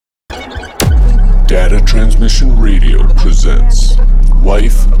Data Transmission Radio presents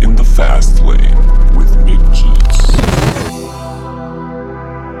Life in the Fast Lane with Mick Jeets.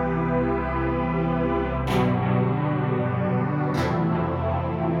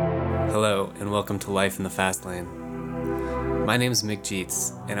 Hello, and welcome to Life in the Fast Lane. My name is Mick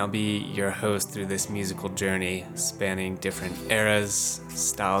Jeets, and I'll be your host through this musical journey spanning different eras,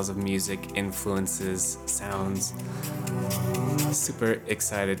 styles of music, influences, sounds. Super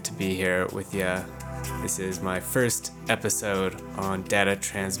excited to be here with ya. This is my first episode on Data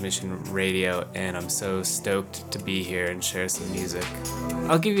Transmission Radio, and I'm so stoked to be here and share some music.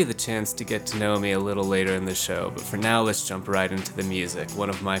 I'll give you the chance to get to know me a little later in the show, but for now, let's jump right into the music. One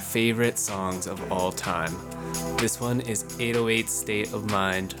of my favorite songs of all time. This one is 808 State of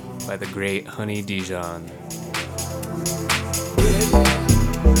Mind by the great Honey Dijon.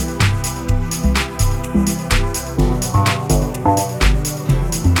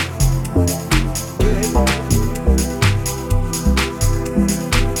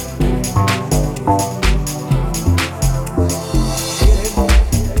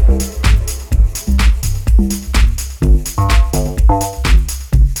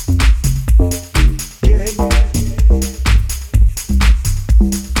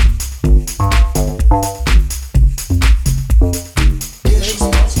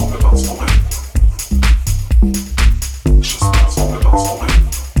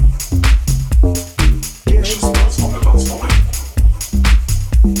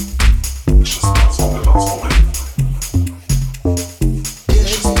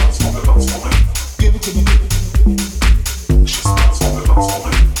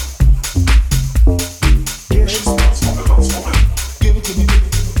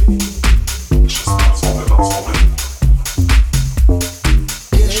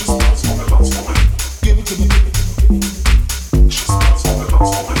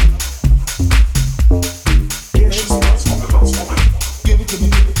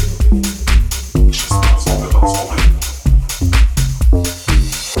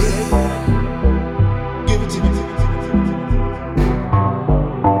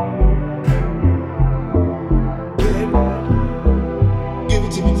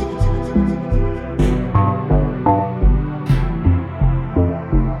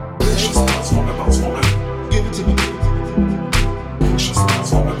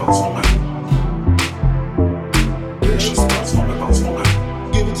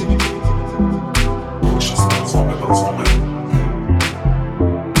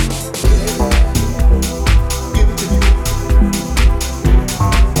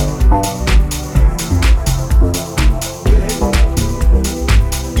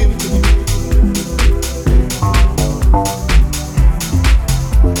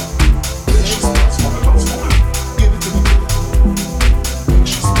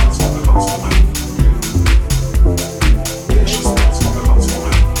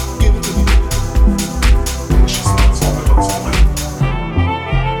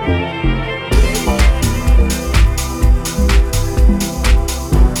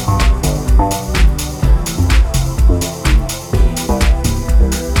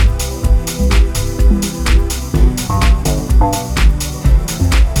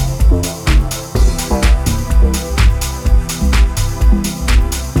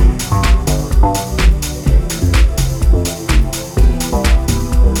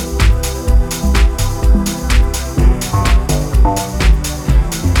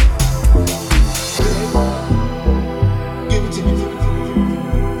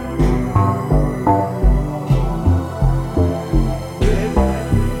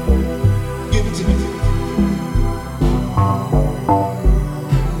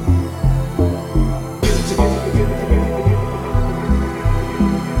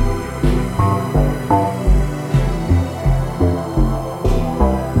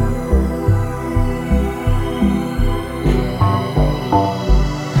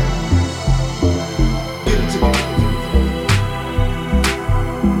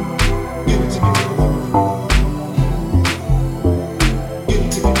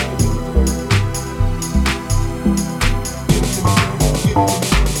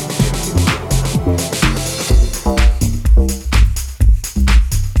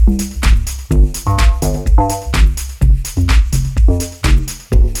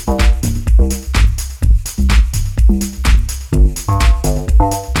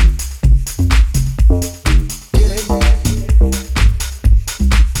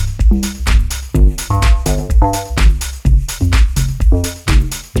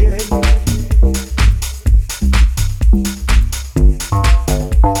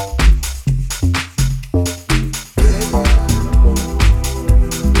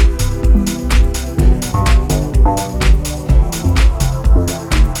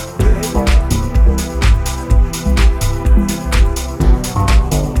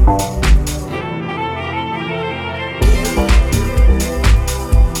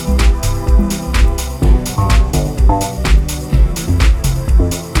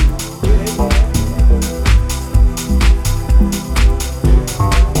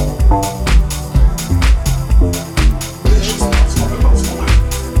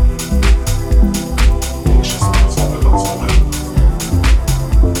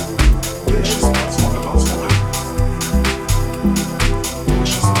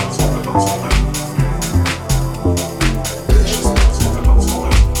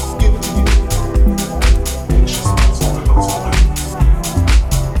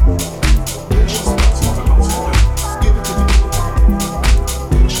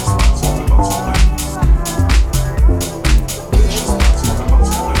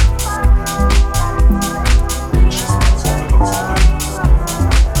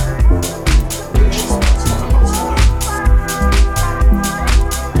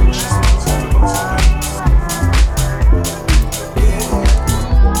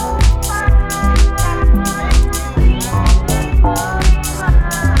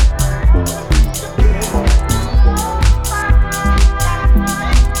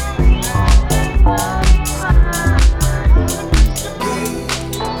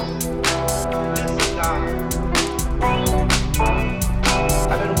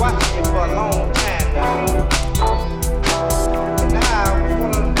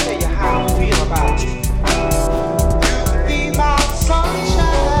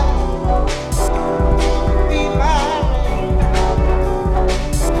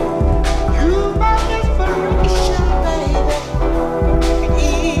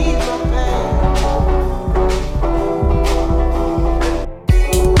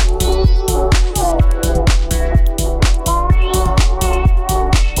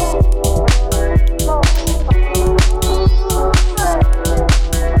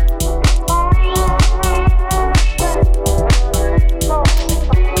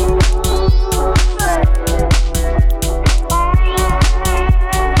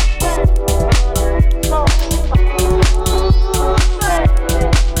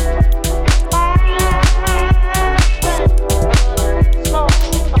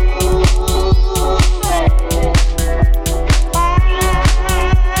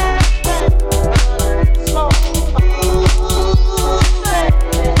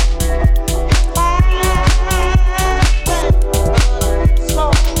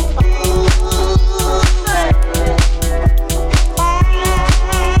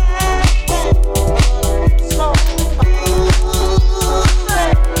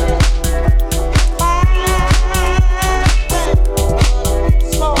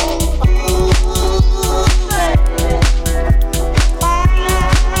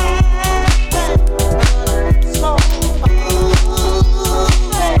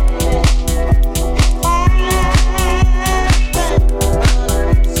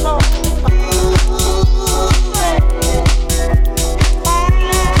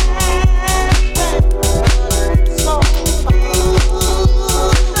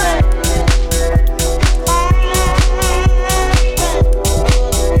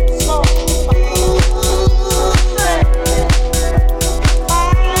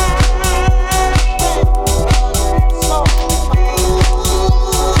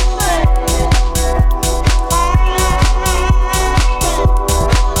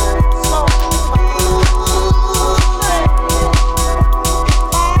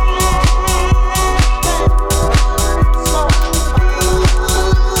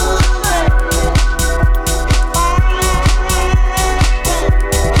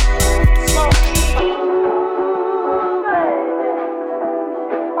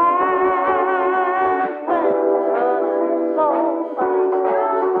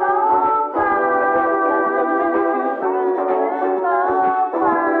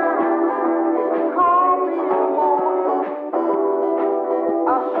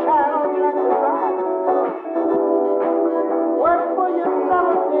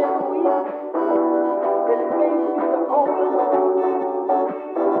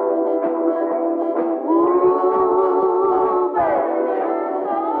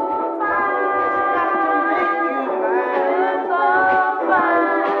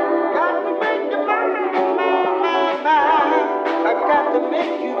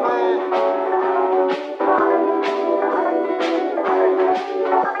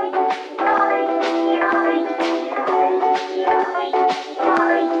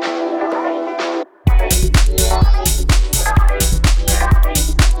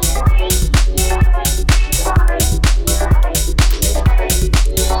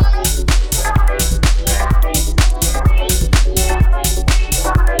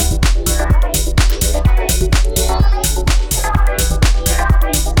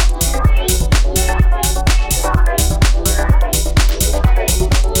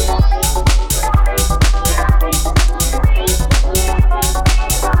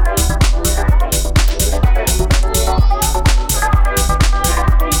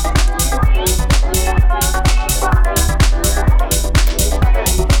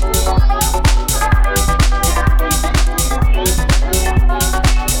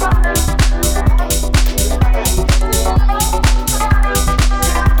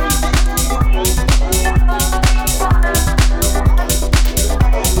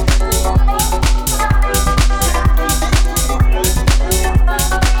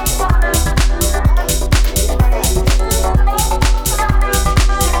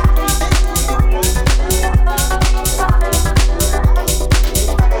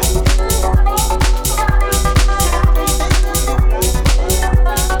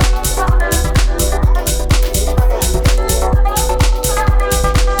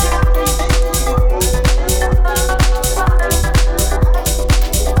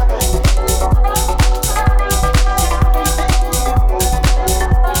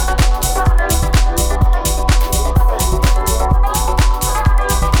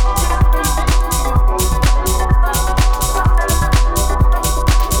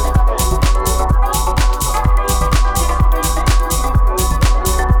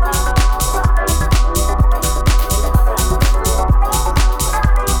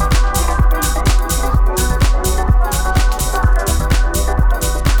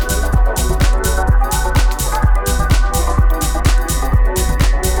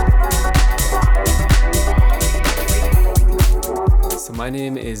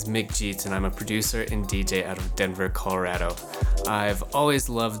 name is Mick Jeets, and I'm a producer and DJ out of Denver, Colorado. I've always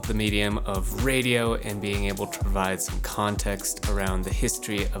loved the medium of radio and being able to provide some context around the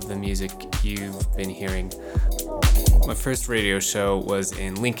history of the music you've been hearing. My first radio show was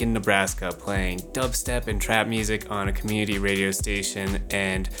in Lincoln, Nebraska, playing dubstep and trap music on a community radio station,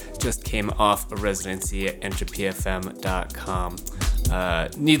 and just came off a residency at entropyfm.com.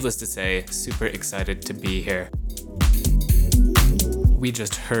 Needless to say, super excited to be here. We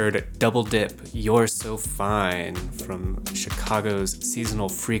just heard Double Dip, You're So Fine from Chicago's Seasonal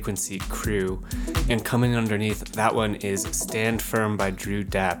Frequency crew. And coming underneath, that one is Stand Firm by Drew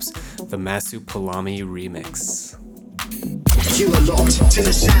Daps, the Masu Palami remix. You are locked to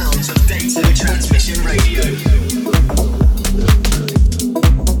the sounds of Data Transmission Radio.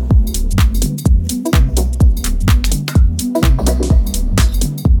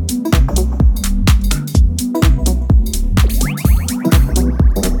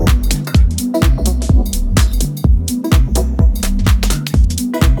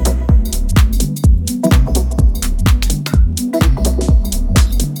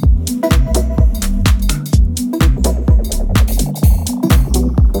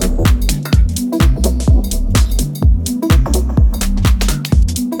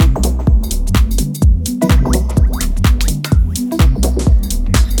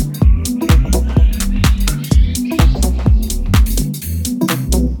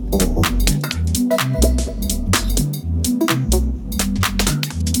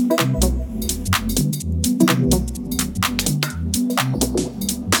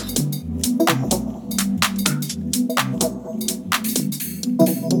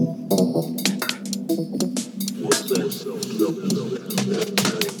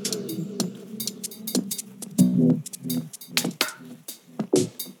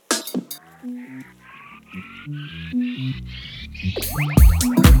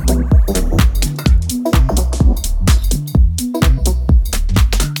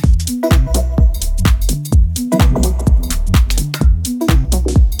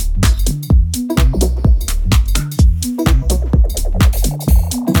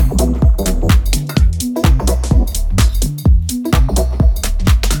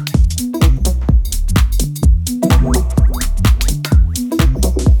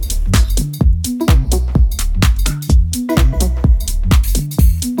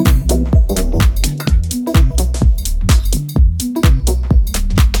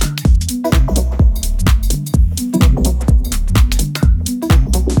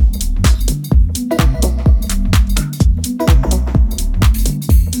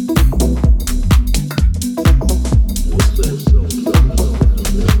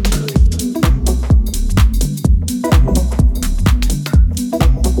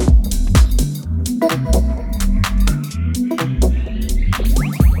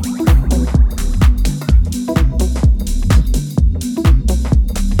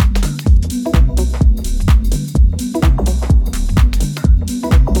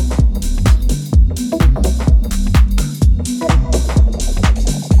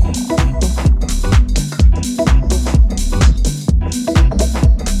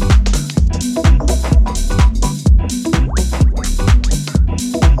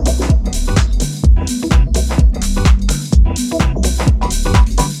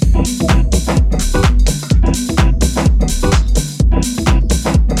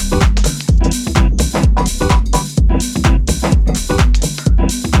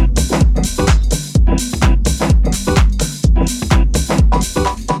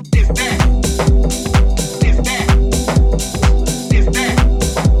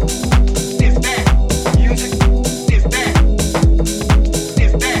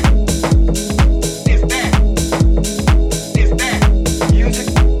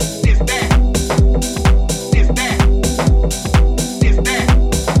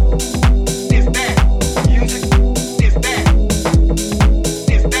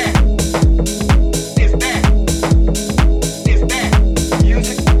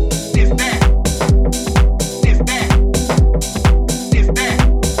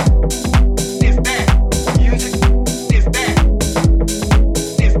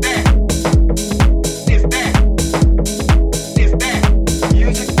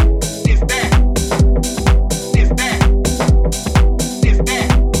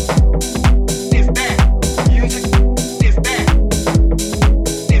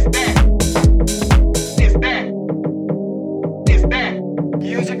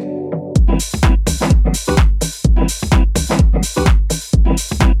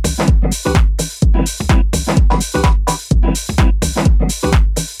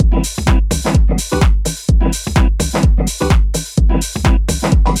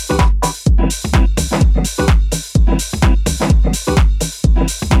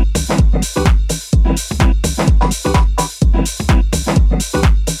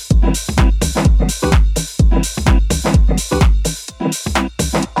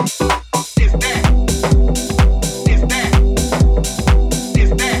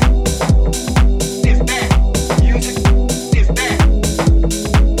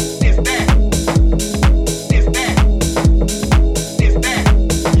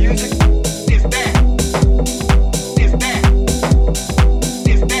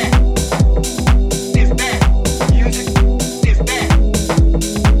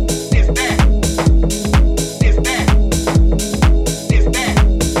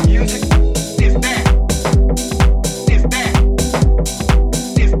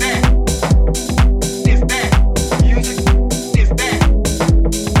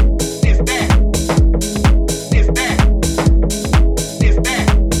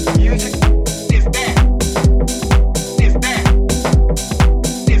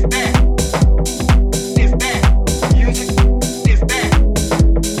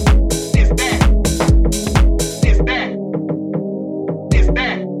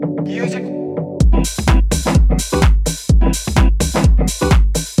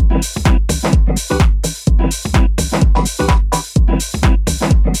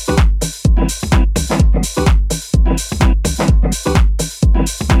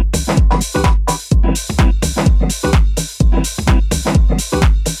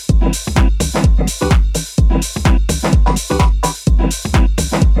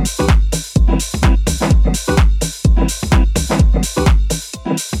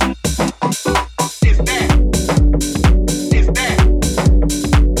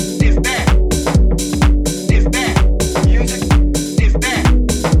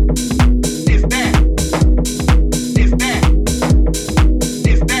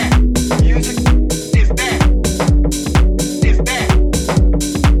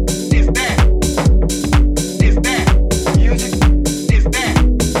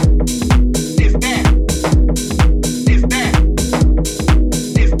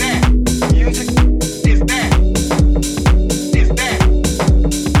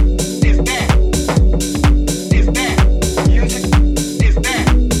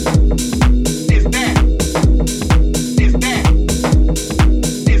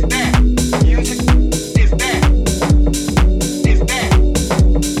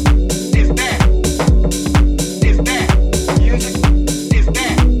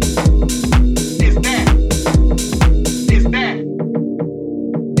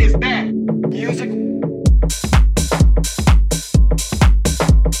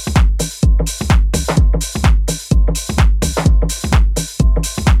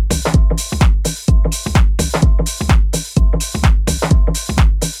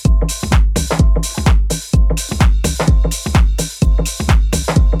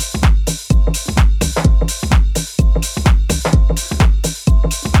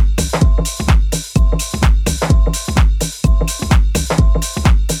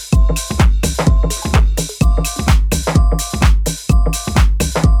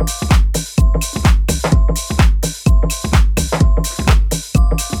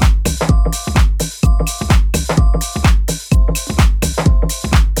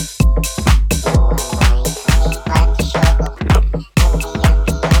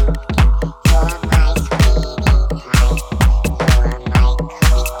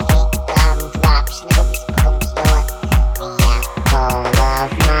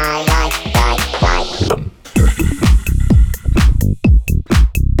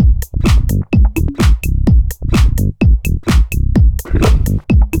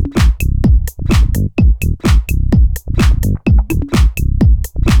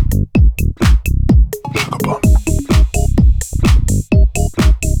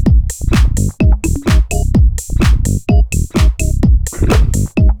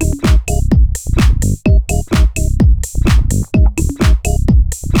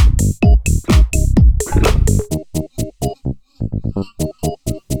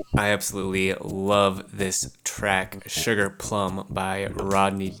 I absolutely love this track, Sugar Plum by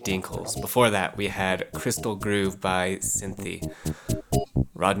Rodney Dinkles. Before that, we had Crystal Groove by Cynthia.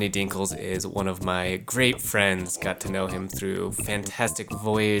 Rodney Dinkles is one of my great friends. Got to know him through Fantastic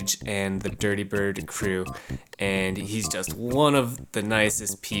Voyage and the Dirty Bird crew. And he's just one of the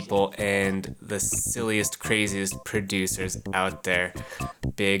nicest people and the silliest, craziest producers out there.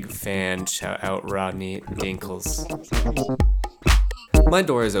 Big fan. Shout out Rodney Dinkles. My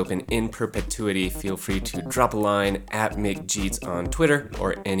door is open in perpetuity. Feel free to drop a line at Mick Jeets on Twitter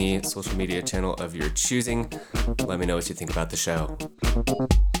or any social media channel of your choosing. Let me know what you think about the show.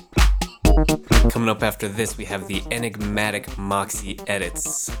 Coming up after this, we have the enigmatic Moxie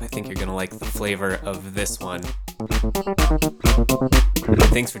edits. I think you're gonna like the flavor of this one.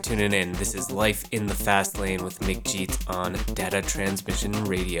 Thanks for tuning in. This is Life in the Fast Lane with Mick Jeets on Data Transmission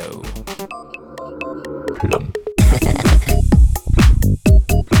Radio. Come on.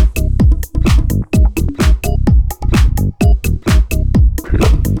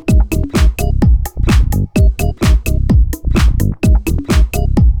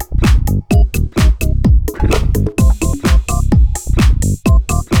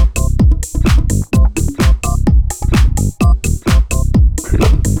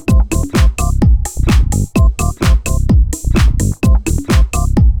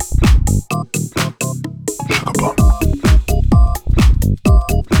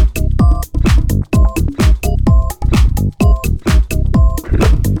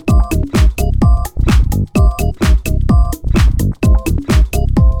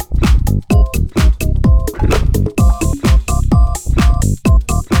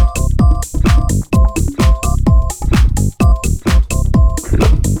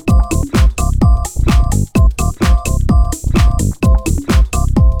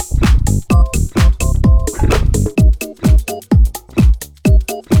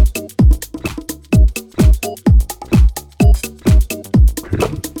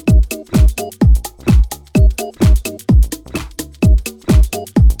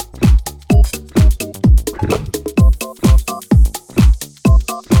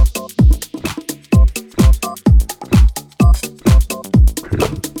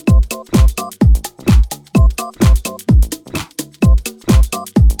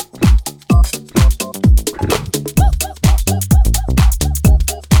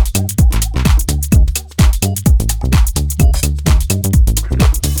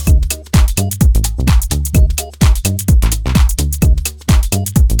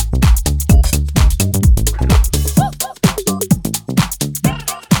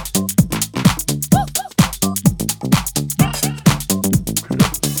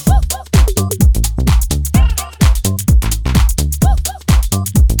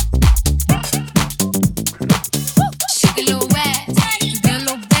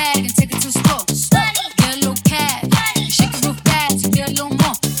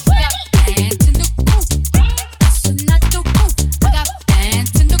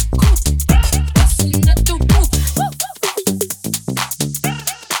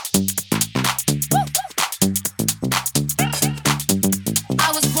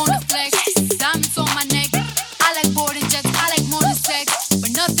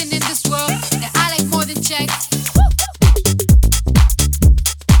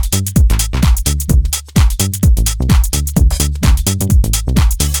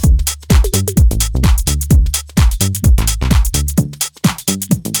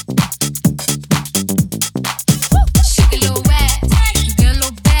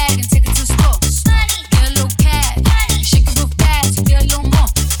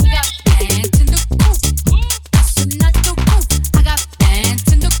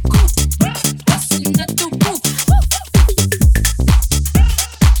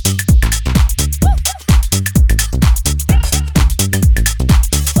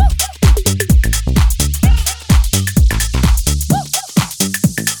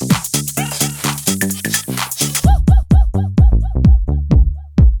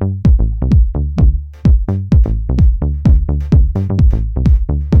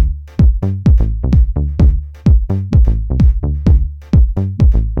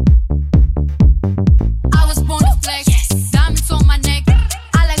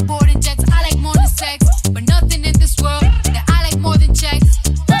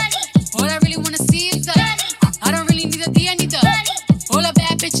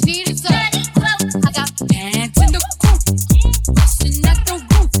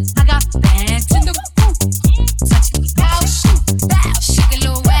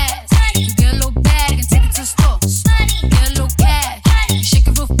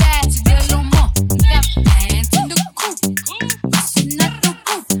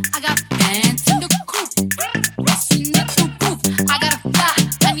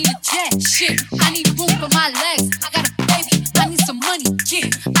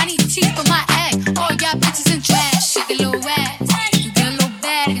 cheap for my egg. All y'all bitches in trash. Shake a little ass. You get a little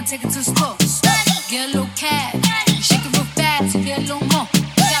bag and take it to the store. Get a little cash. You shake it real fast and get a little more.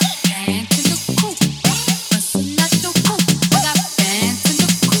 I got bands in the coop. Bustin' out the coop. I got bands in the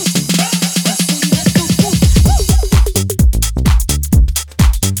coop. Bustin' out the coop.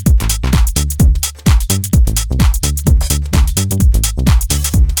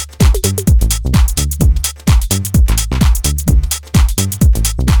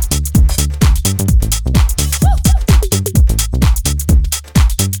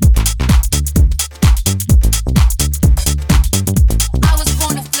 I was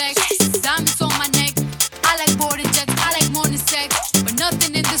born to flex, diamonds on my neck. I like boarding jets, I like more than sex, but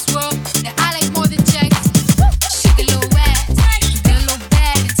nothing in this world that I like more than checks. Shake a little ass, get a little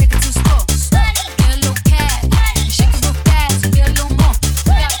bag and take it to the store. Get a little cash, you shake it real fast and get a little more.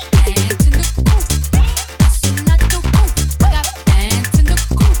 I got bands in the coop, bustin' out the coop. I got bands in the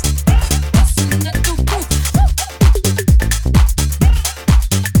coop, bustin' out the coop.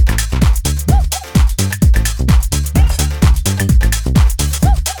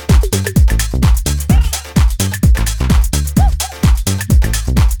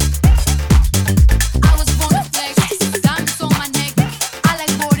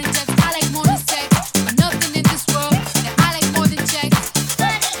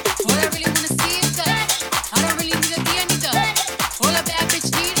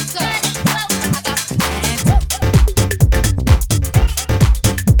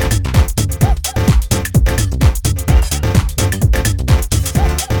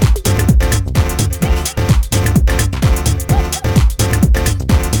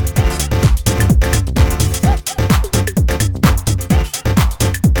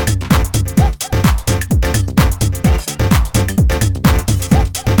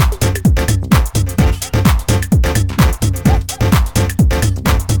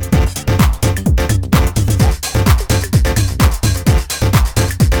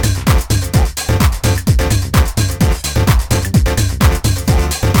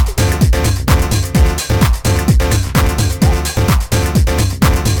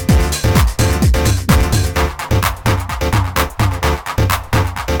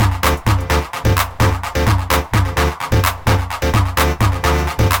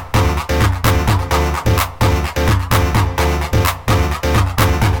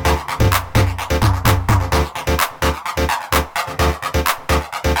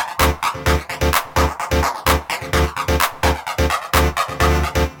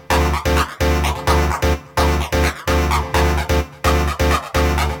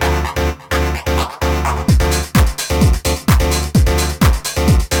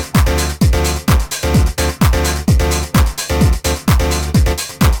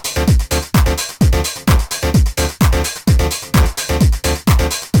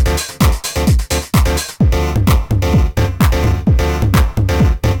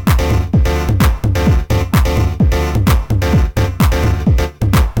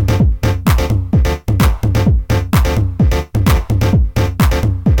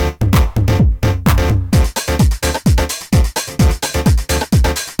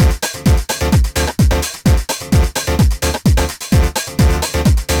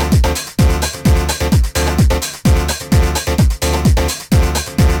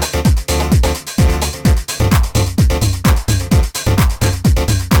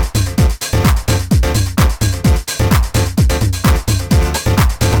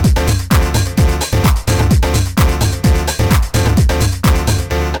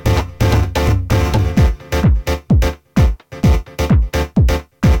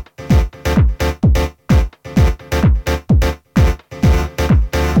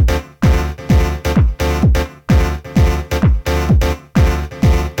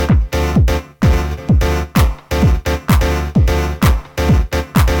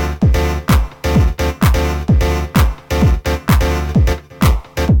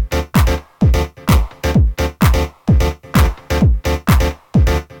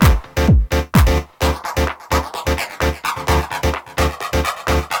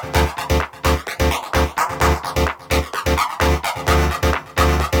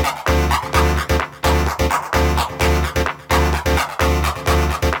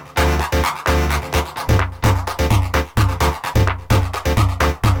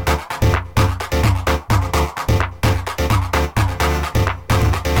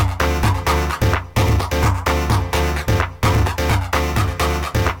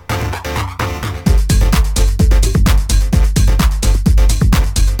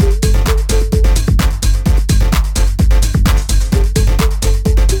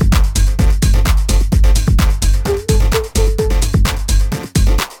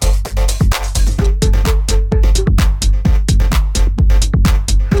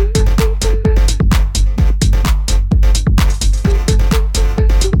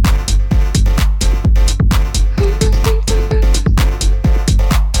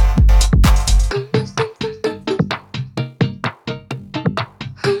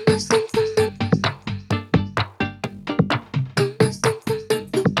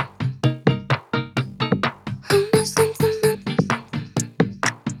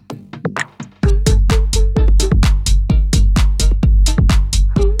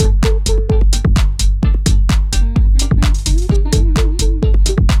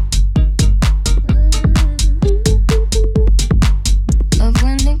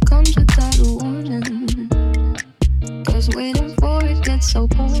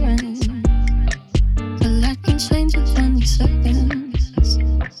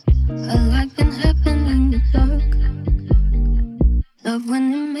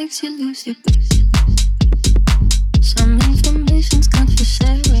 when it makes you lose your peace. Some information's good for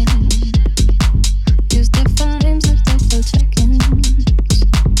sharing. Use different names if they feel check-ins.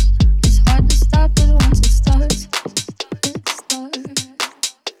 It's hard to stop it once it starts. It starts.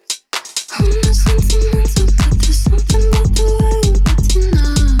 I'm not sentimental, but there's something about the way you get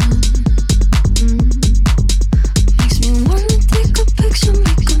enough. Makes me wanna take a picture,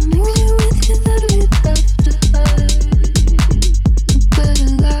 make a movie with you that we'd have to hide. You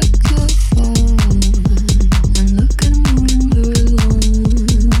better lock your phone and look at me when you're alone.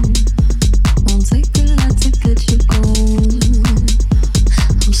 Won't take a lot to get you going.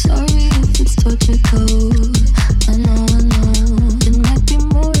 I'm sorry if it's torture code. I know. It might be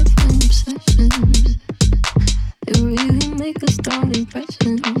more of an obsession. It really make a strong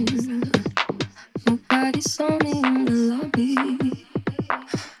impression. Nobody saw me in the lobby.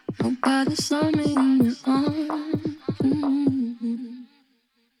 Nobody saw me in your arms.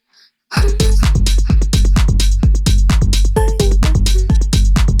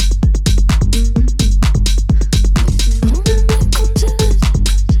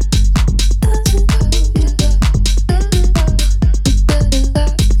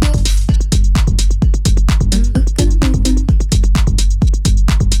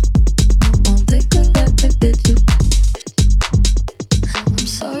 I'm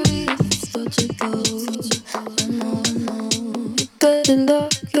sorry if it's what you go. I know. You better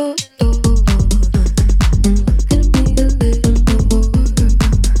lock your door and look at me a little more.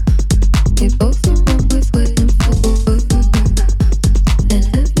 We both know what we're waiting for. And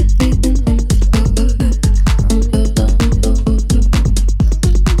everything on the floor.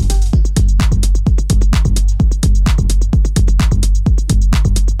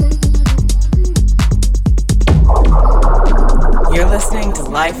 You're listening to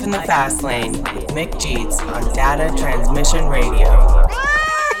Life in the Fast Lane with Mick Jeets on Data Transmission Radio.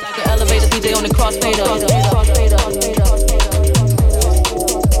 Like an elevator DJ on the crossfader.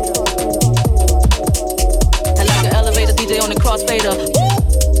 And like an elevator DJ on the crossfader.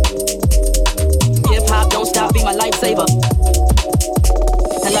 Hip hop don't stop, be my lifesaver.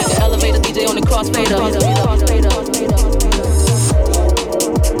 And like an elevator DJ on the crossfader.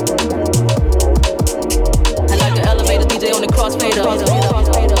 And like an elevator DJ on the crossfader.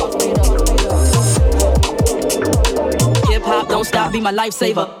 Hip hop don't stop, be my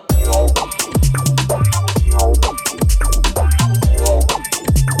lifesaver.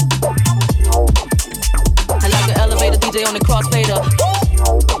 And like an elevator DJ on the crossfader.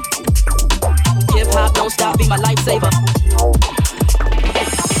 Hip hop don't stop, be my lifesaver.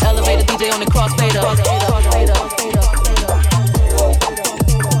 Elevator DJ on the crossfader.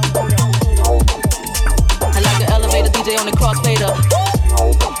 And like an elevator DJ on the crossfader.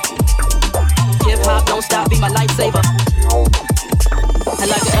 Hip hop don't stop, be my lifesaver. And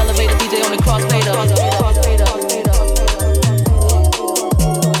like an elevator DJ on the crossfader.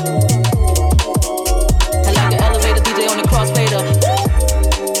 And like an elevator DJ on the crossfader.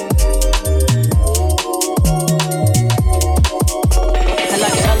 And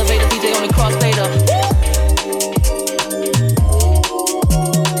like an elevator DJ on the crossfader.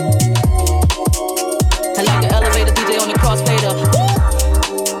 And like an elevator DJ on the crossfader.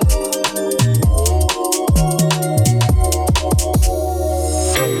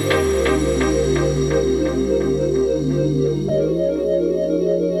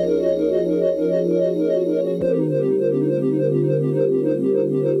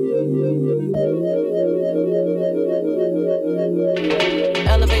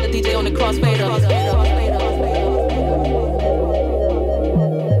 Elevator DJ on the crossfader.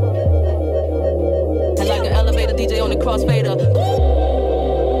 And like an elevator DJ on the crossfader.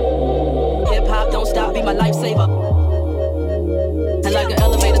 Hip hop don't stop, be my lifesaver. And like an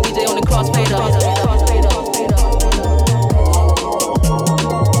elevator DJ on the crossfader.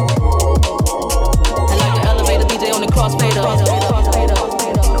 And like an elevator DJ on the crossfader.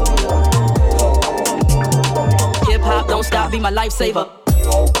 Hip hop don't stop, be my lifesaver.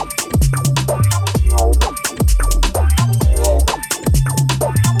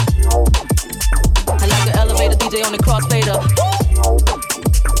 And like an elevator DJ on the crossfader.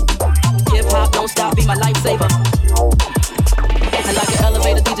 Hip hop don't stop, be my lifesaver. And like an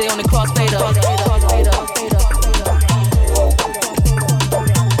elevator DJ on the crossfader.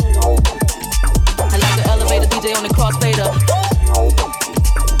 And like an elevator DJ on the crossfader.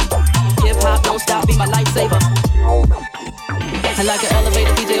 Hip hop don't stop, be my lifesaver. And like an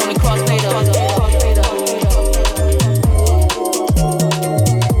elevator DJ on the crossfader.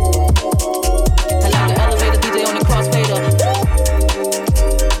 And like an elevator DJ on the crossfader.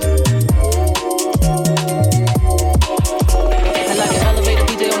 And like an elevator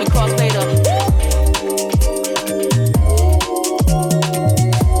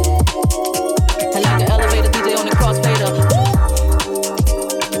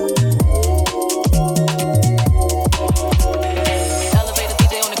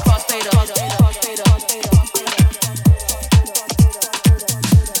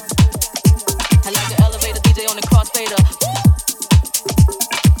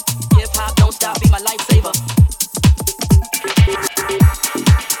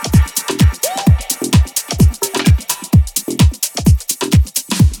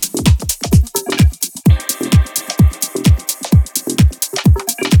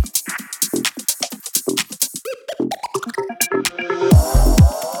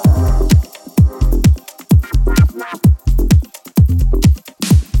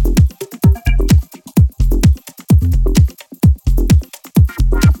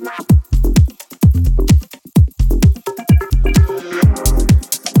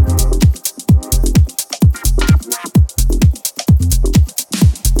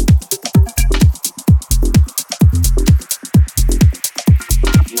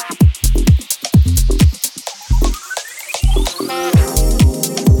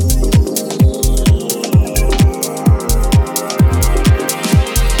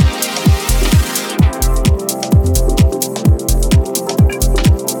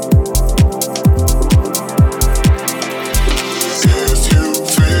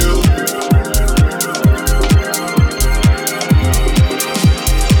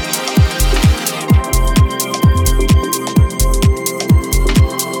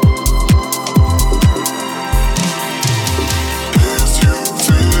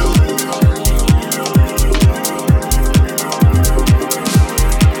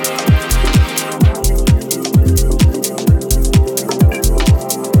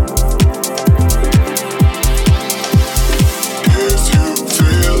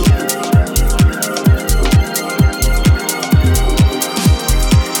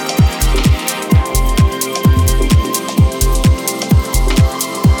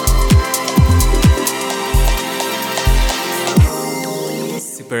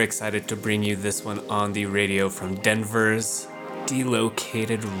super excited to bring you this one on the radio from Denver's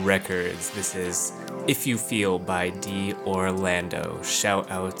Delocated Records. This is If You Feel by D Orlando. Shout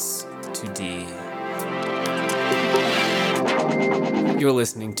outs to D. You're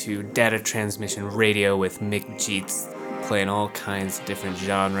listening to Data Transmission Radio with Mick Jeets, playing all kinds of different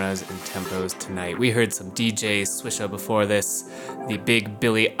genres and tempos tonight. We heard some DJ Swisha before this, the big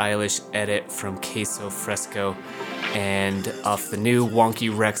Billie Eilish edit from Queso Fresco, and off the new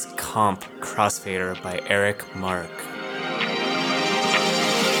Wonky Rex comp, Crossfader by Eric Mark.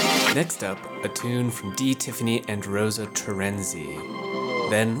 Next up, a tune from D. Tiffany and Rosa Terenzi.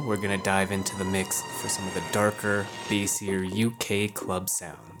 Then we're gonna dive into the mix for some of the darker, bassier UK club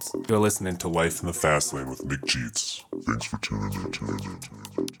sounds. You're listening to Life in the Fast Lane with Mick Jeets. Thanks for tuning in.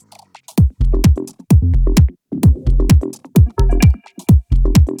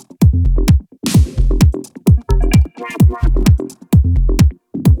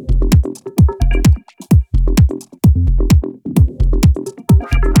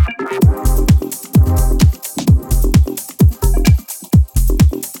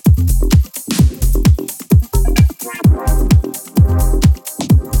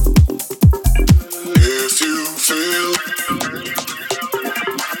 If you feel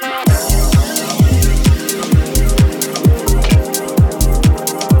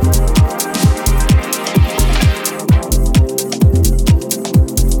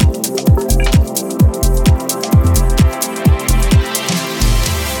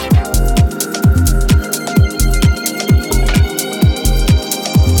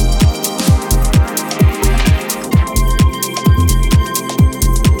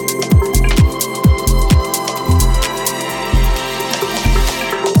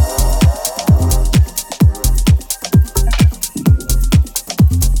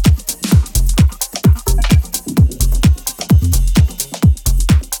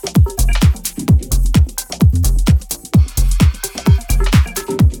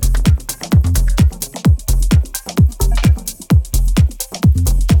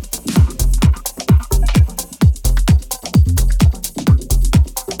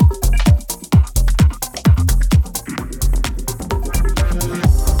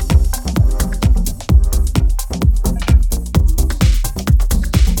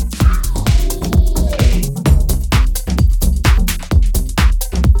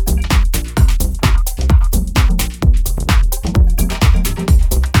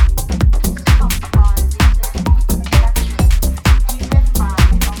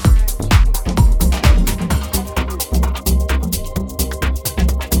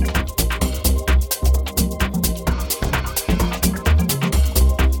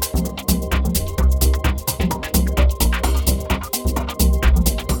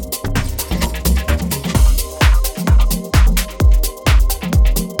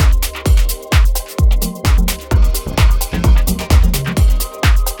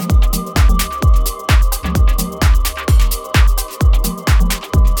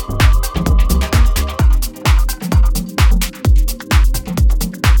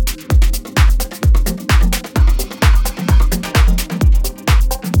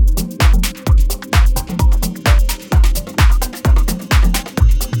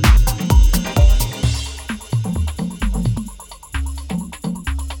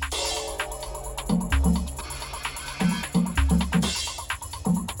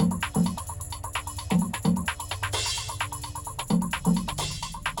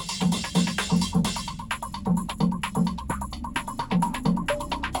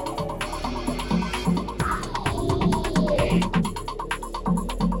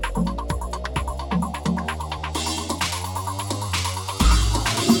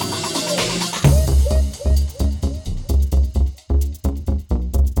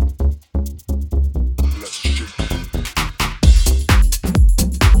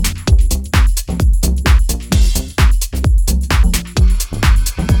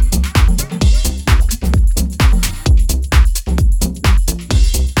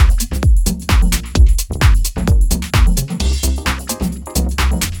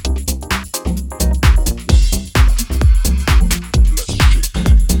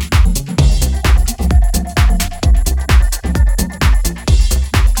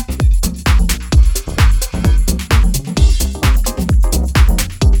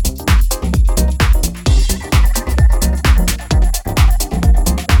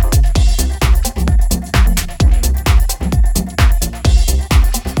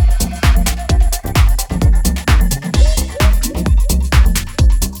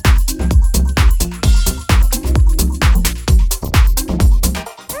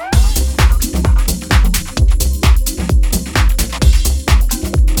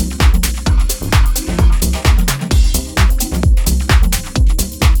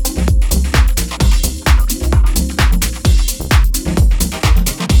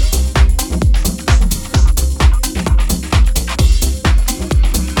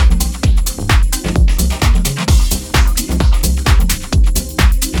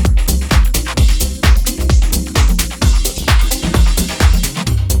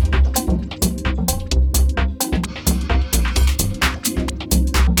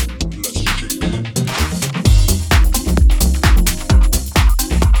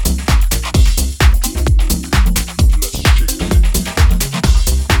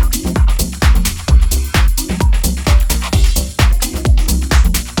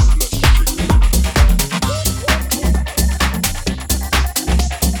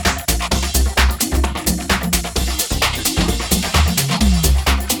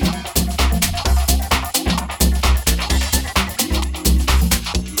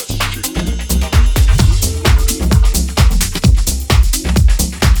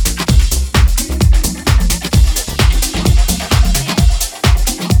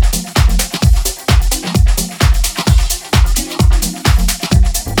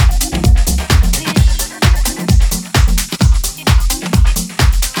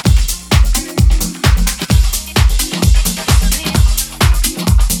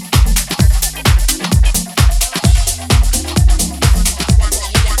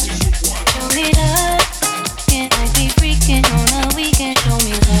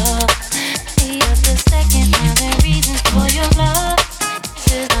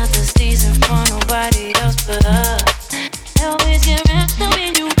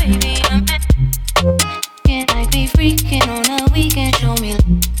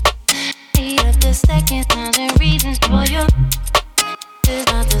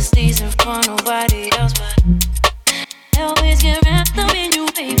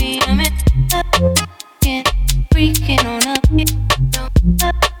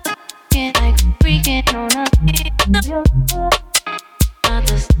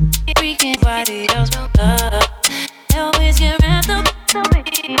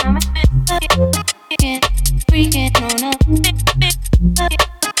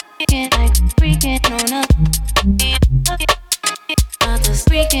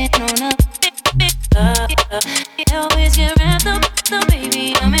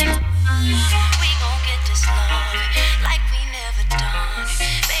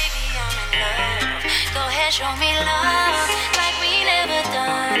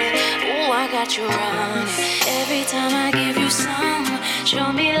got you running. Every time I give you some,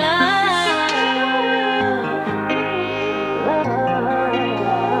 show me love.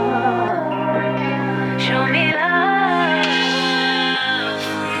 Show me love.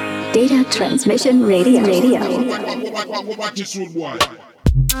 Data Transmission Radio. Watch this one,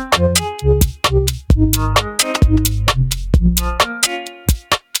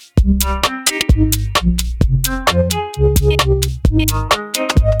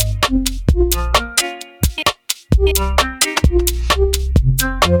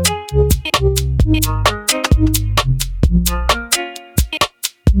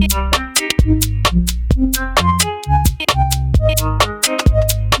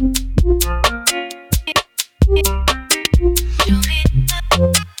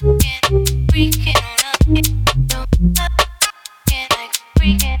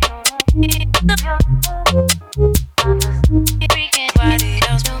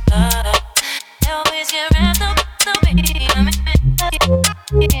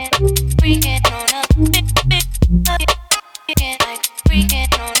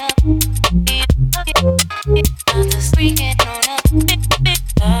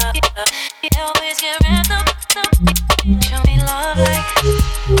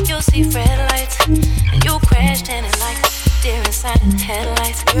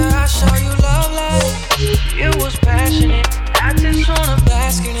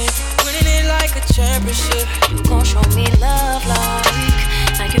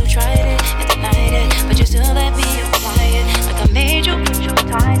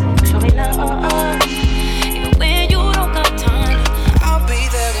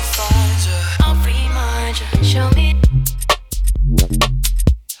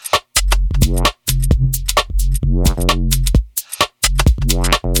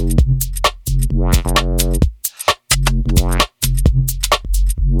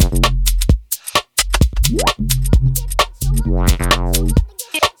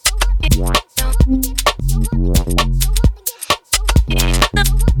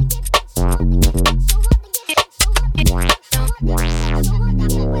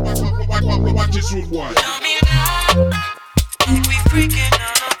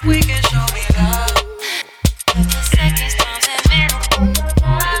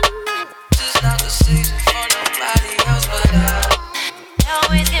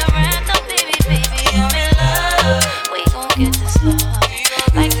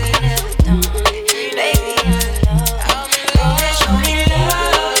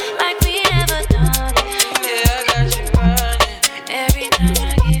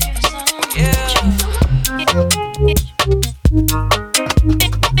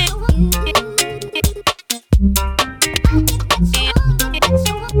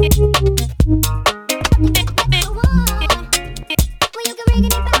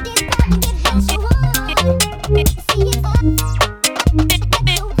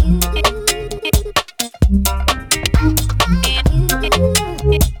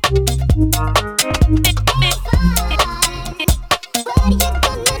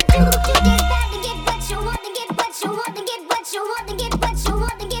 What you want to get what you want.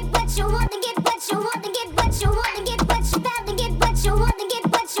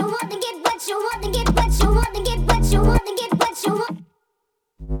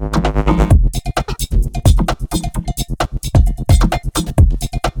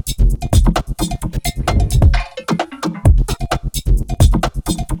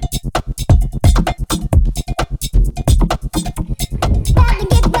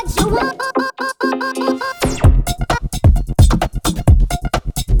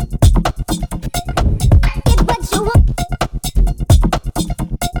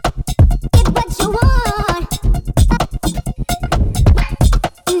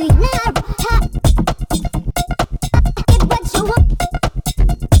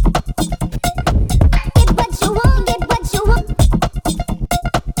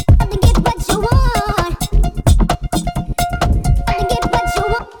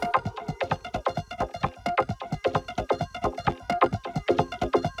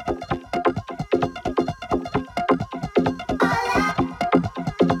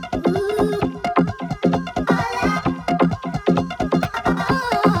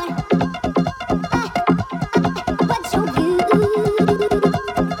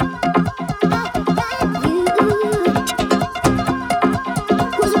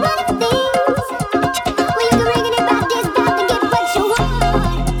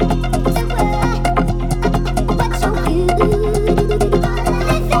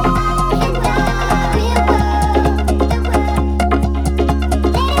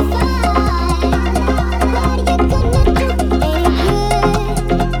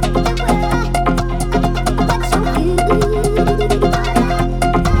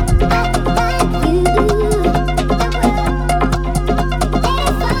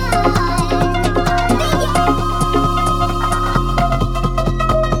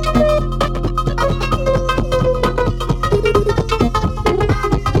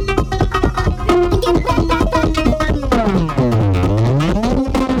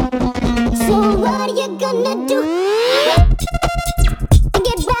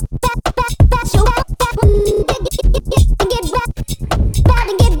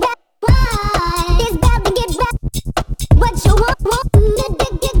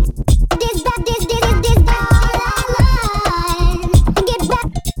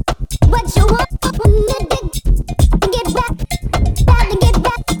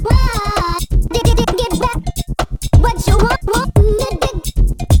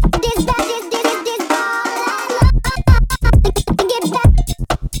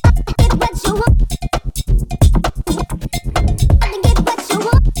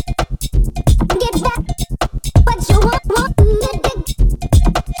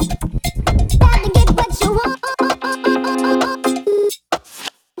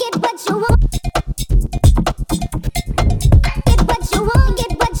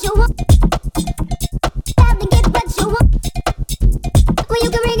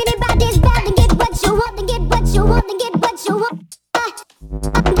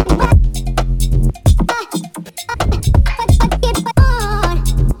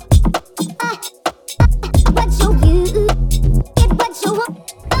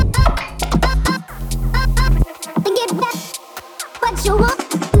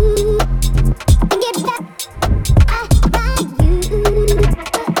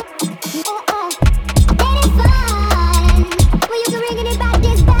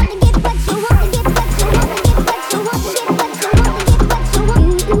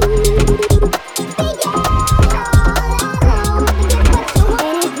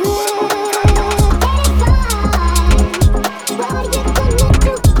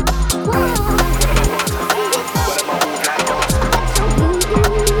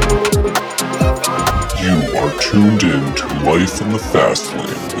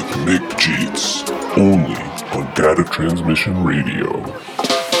 with Mick Jeets, only on Data Transmission Radio.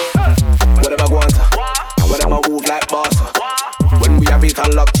 Whatever go on, sir. Whatever move like boss, sir. When we have it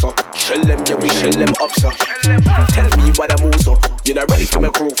unlocked, so shell them, yeah, we shell them up, sir. Tell me what I move, so you're not ready for me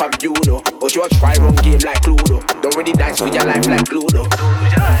crew from you, though. But you a try run game like Cluedo. Don't really dance for your life like Cluedo.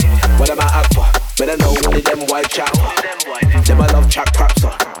 What am I act for? Better know one of them white chat. Them I love chat crap,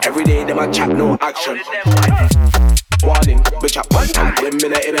 so every day them I chat, no action. Warning, bitch I one time. Them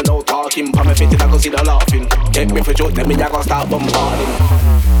minute in and no talking. Pa me fit it, I go see the laughing. Take me for joke, then me I go start bombarding.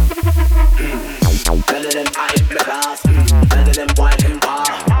 None of them I in my class. None of them white can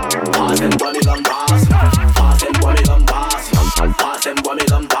pass. Pass them when me gon' pass. Pass them when me gon' pass. Pass them when me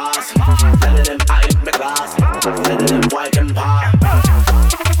gon' pass. None of them I in my class. None of them white can pass. None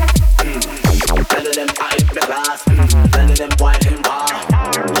of them I in my class. None of them white can pass.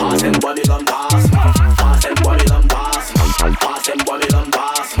 Pass them when me gon' pass. Pass them when me gon' pass. Pass them when me gon'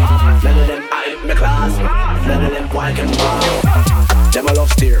 pass. None of them I in my class. None of them white can pass. Them a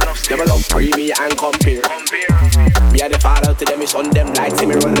love steer. Them a love free me and compare. Me a the father to them, me son them like see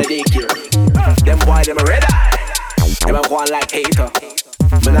me run the daycare. Them boy, them a red eye. Them a go on like hater.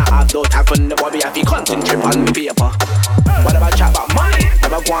 Me not have no time for the boy, me have to concentrate on me paper. What about chat about money?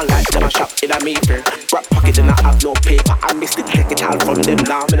 Them a go on like them a shop in a meter. Rap pocket, they not have no paper. I miss the take it out from them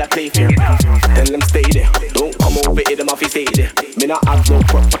now, me not play fair. Tell them stay there. Don't come over here, them have to stay there. Me not have no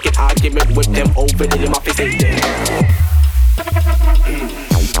rap pocket argument with them over there, them have to stay there.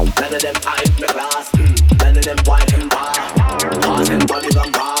 None of them I in my class. None of them white can pass. Pass them when me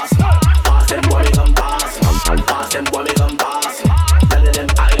gon' pass. Pass them when me gon' pass. Pass them when me gon' pass. None of them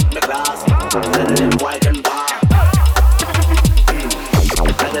I in my class. None of them white can pass.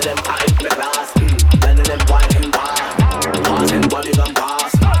 None of them I in my class. None of them white can pass. Pass them when me gon'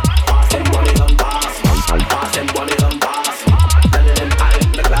 pass. Pass them when me gon' pass. Pass them when me gon' pass. None of them I in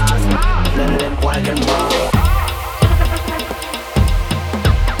my class. None of them white can pass.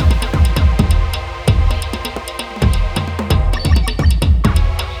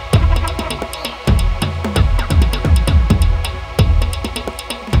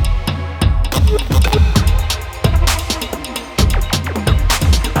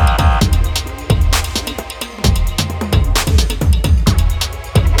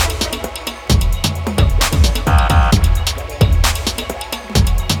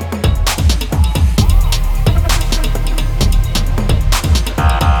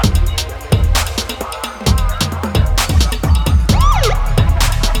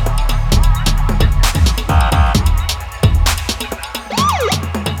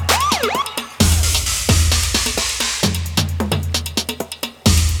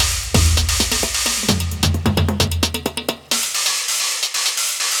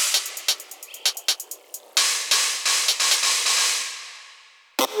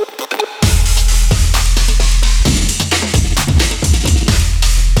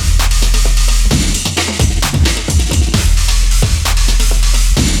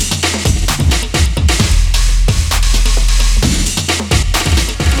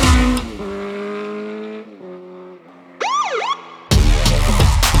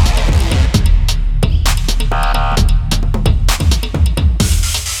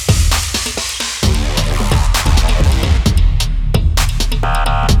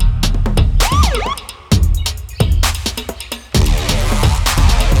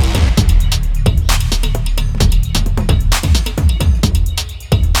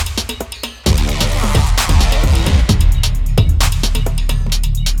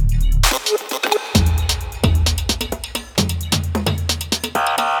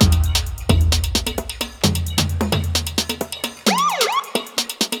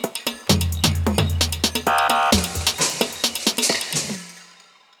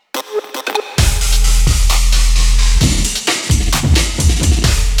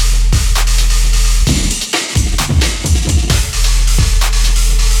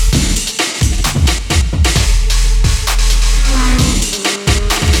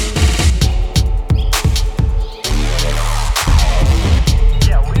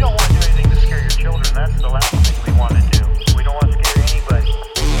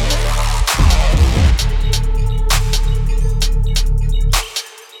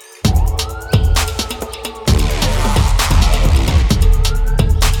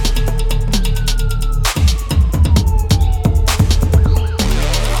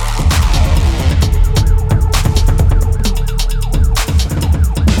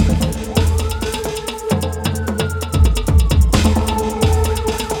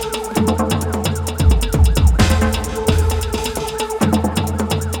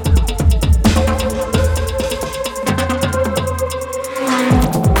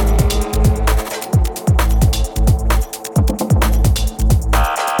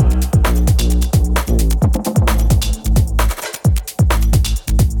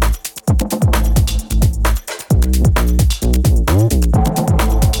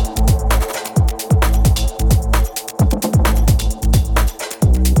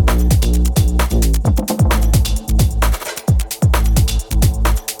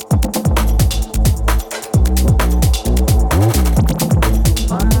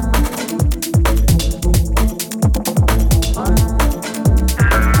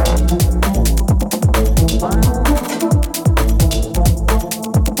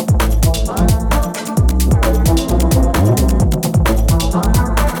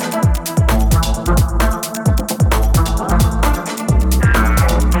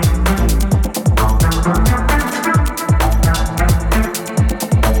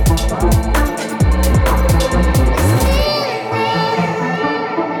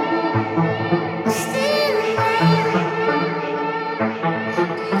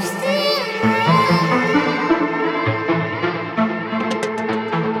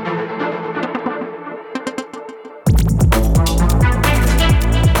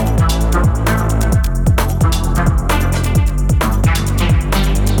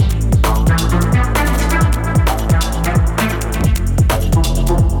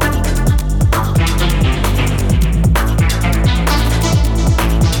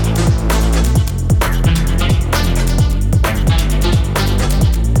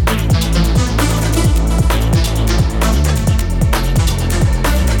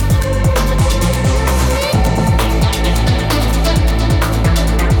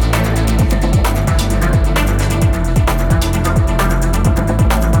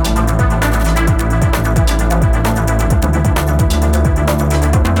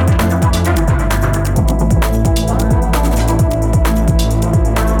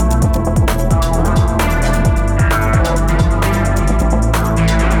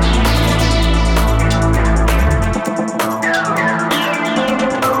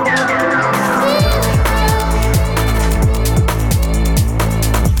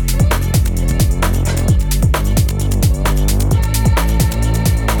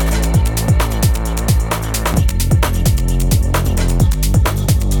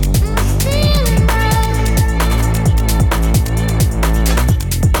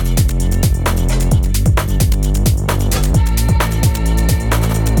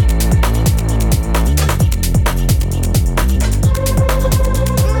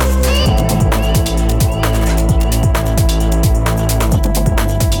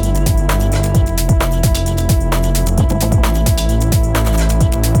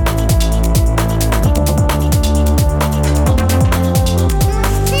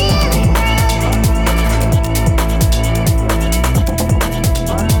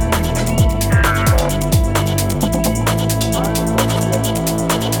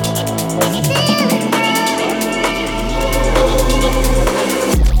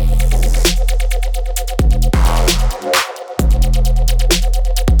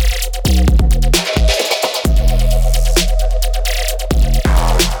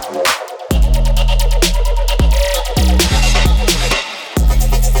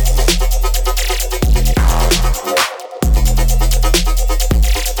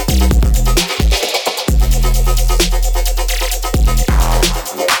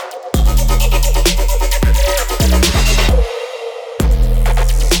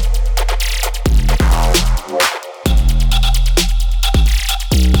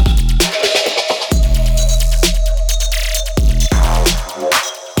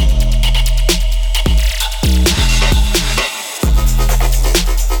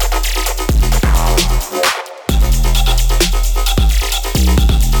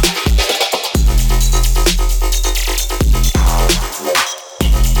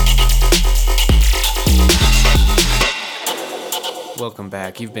 welcome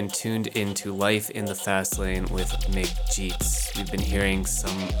back. You've been tuned into Life in the Fast Lane with Mick Jeets. We've been hearing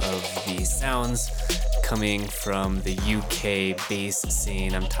some of the sounds coming from the UK bass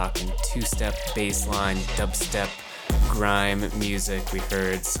scene. I'm talking two-step bass line, dubstep, grime music. We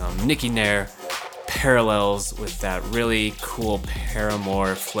heard some Nicky Nair parallels with that really cool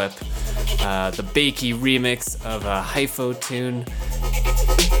Paramore flip. The Bakey remix of a Hypho tune.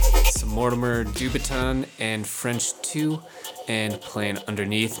 Some Mortimer Dubiton and French 2. And playing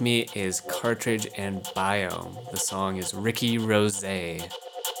underneath me is Cartridge and Biome. The song is Ricky Rose.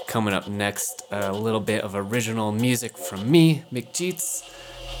 Coming up next, a little bit of original music from me, Mick Jeets.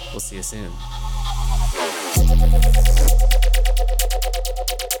 We'll see you soon.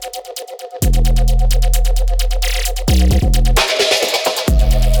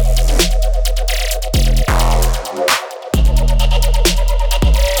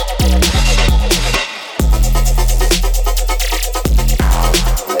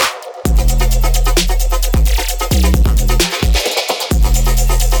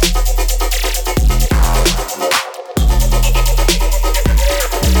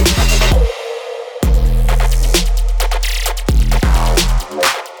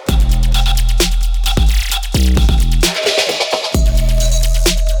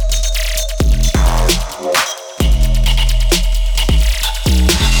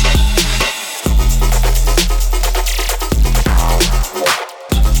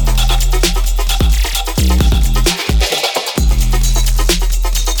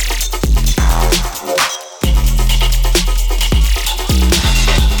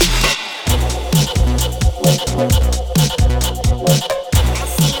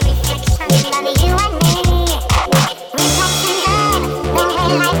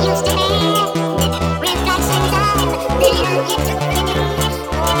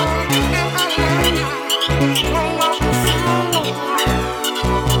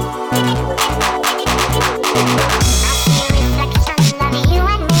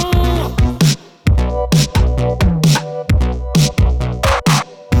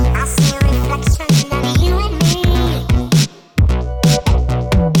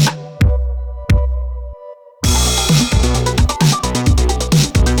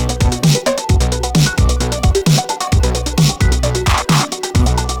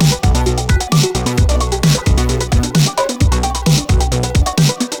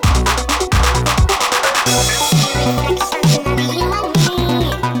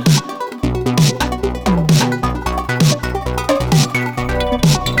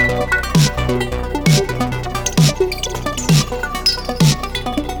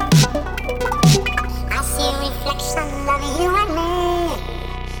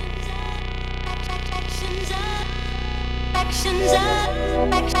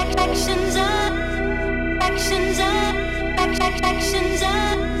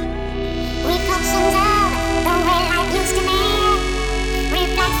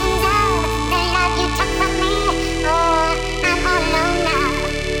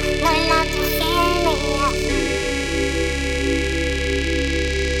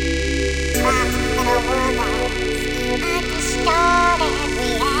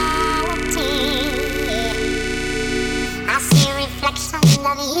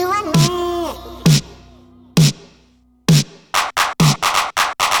 You and me.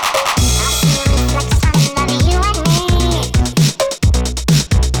 I see reflections of you and me.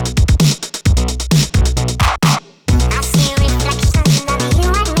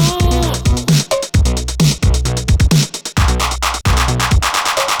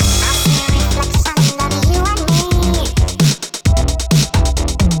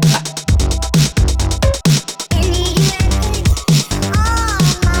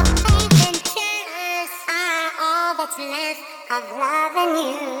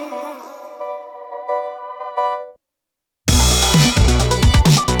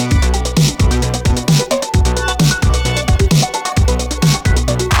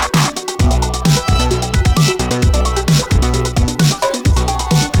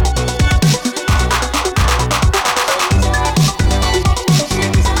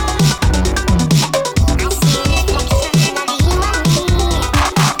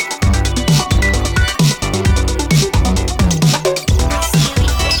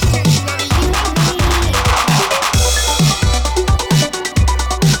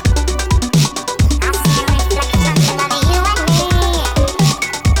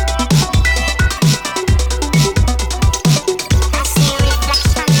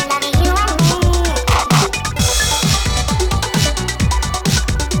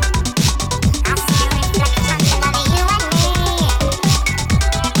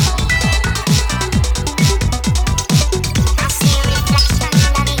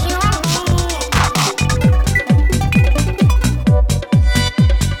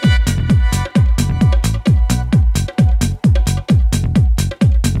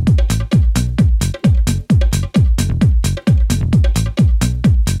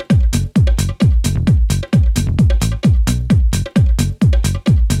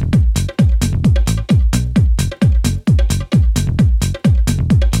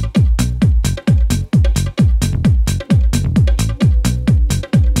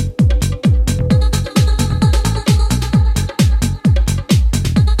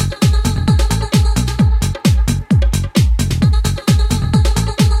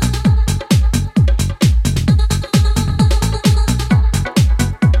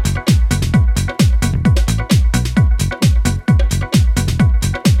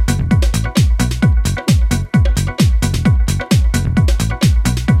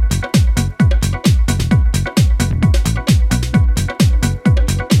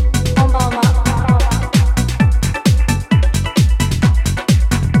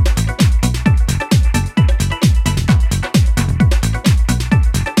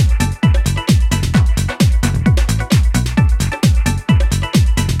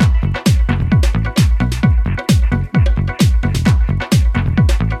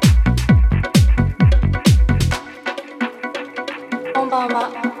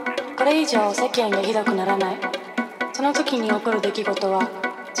 上世間がひどくならない。その時に起こる出来事は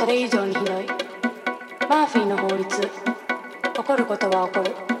それ以上にひどい。マーフィーの法律。起こることは起こ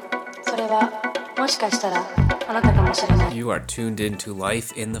る。それはもしかしたらあなたかもしれない。 You are tuned into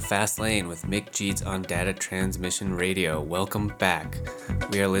Life in the Fast Lane with Mick Jeets on Data Transmission Radio. Welcome back.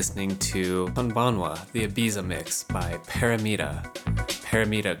 We are listening to Tonbanwa, the Ibiza mix by Paramita.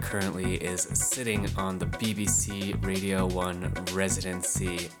 Paramita currently is sitting on the BBC Radio 1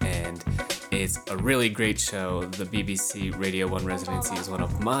 residency, and it's a really great show. The BBC Radio 1 residency is one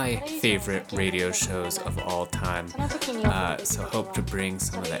of my favorite radio shows of all time. So hope to bring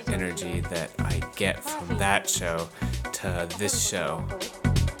some of that energy that I get from that show to this show.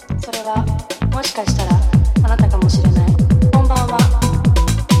 それはもしかしたらあなたかもしれない。こんばんは。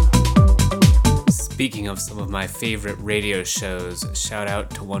Speaking of some of my favorite radio shows, shout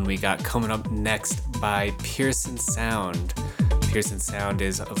out to one we got coming up next by Pearson Sound. Pearson Sound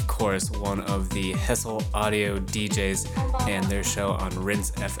is, of course, one of the Hessel Audio DJs, and their show on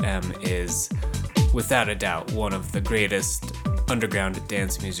Rinse FM is, without a doubt, one of the greatest underground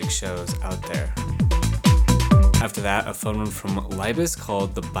dance music shows out there. After that, a fun one from Libus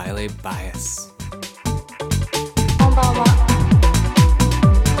called The Baile Bias. こんばんは。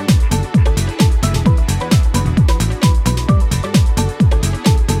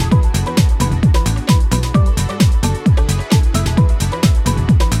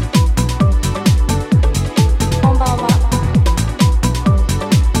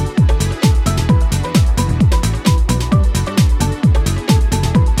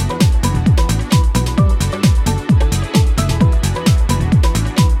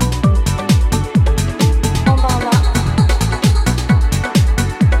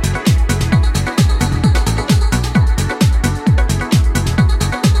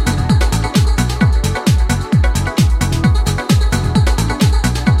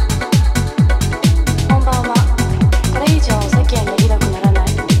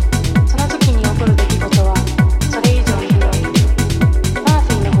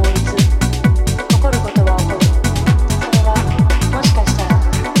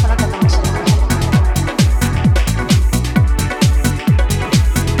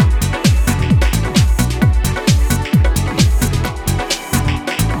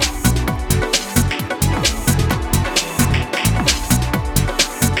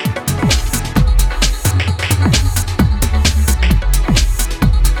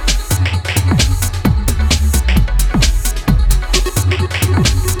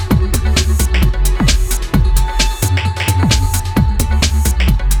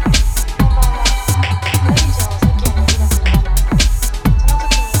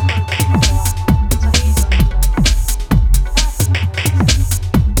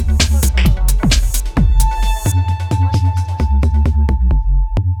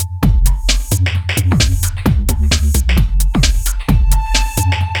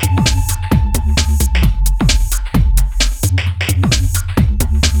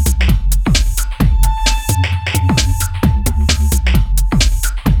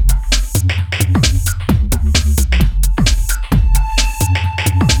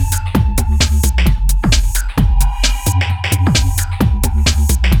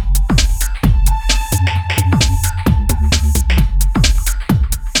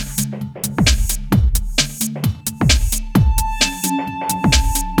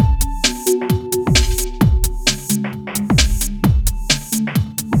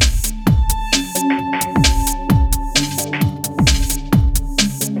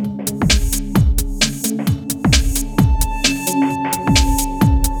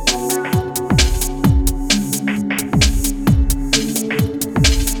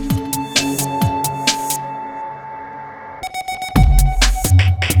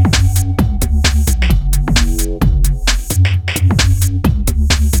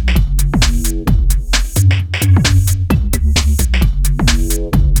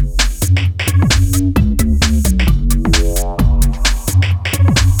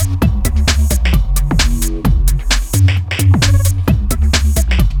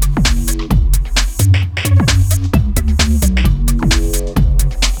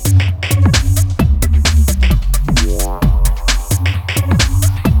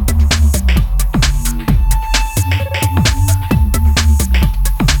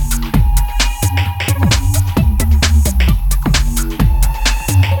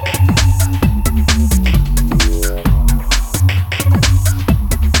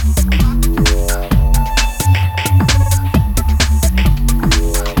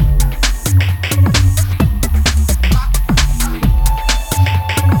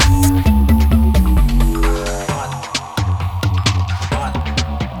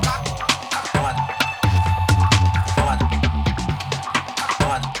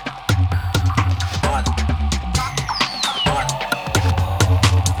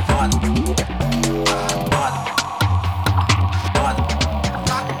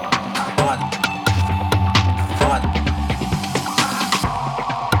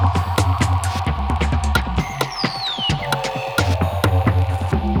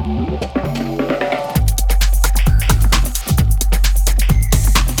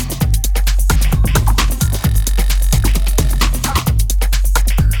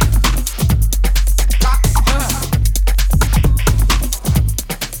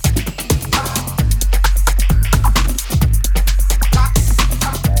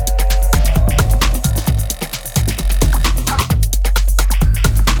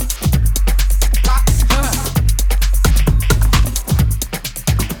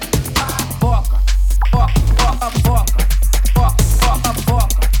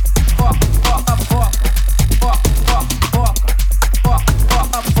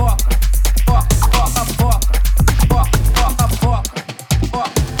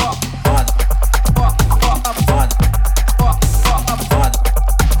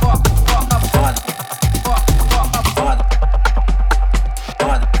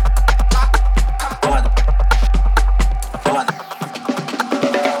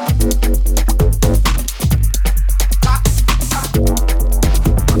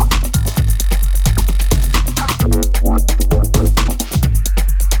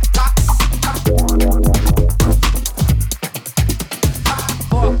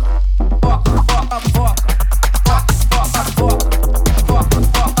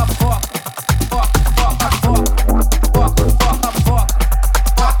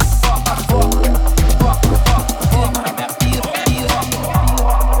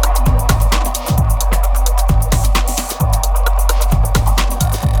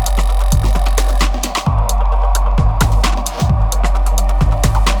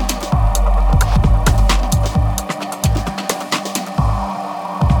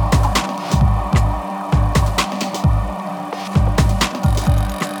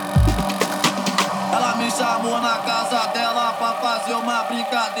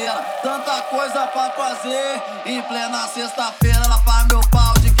coisa pra fazer. Em plena sexta-feira, ela faz meu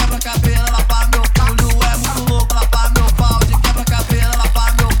pau de quebra-cabeça, ela faz meu pulho, é muito louco, ela faz meu pau de quebra-cabeça, ela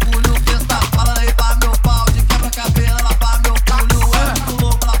faz meu pulho, festa, fala aí, faz meu pau de quebra-cabeça, ela faz meu pulho, é muito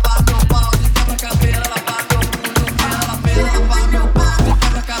louco, ela faz meu pau de quebra-cabeça, ela faz meu pulho, ela faz meu pau de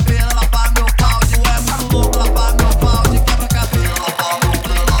quebra-cabeça, ela faz meu pau de, é muito louco, ela faz meu pau de quebra-cabeça, ela faz meu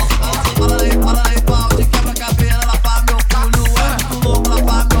pulho, fala aí, pau de quebra-cabeça, ela faz meu pulho, é muito louco, ela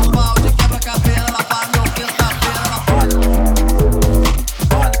faz meu pau de quebra-cabeça, ela faz meu sexta-feira, ela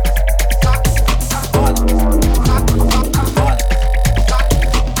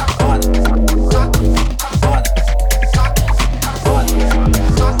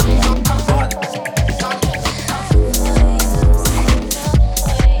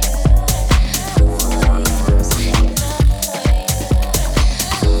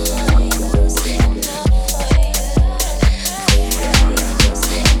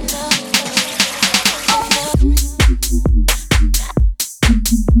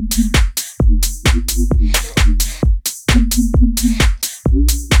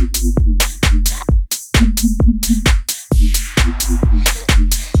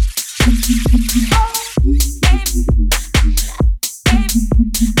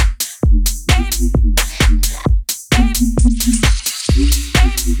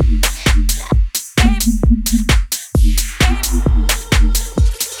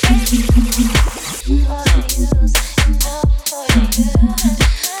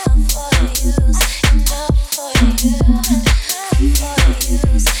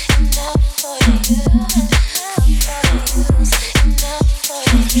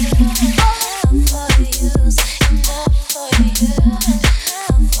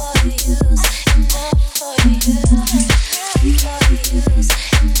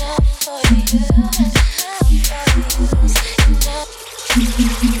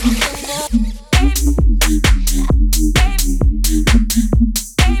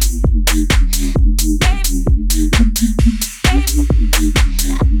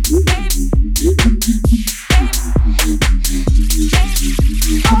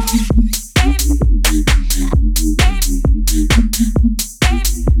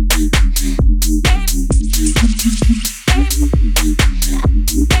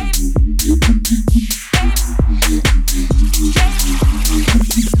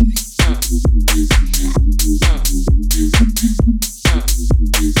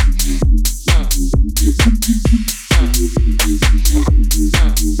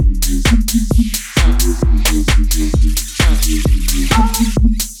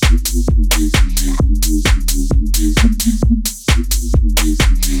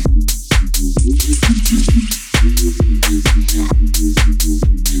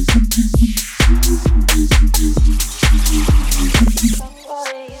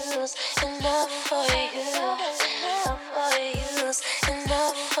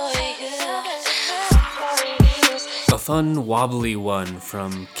fun wobbly one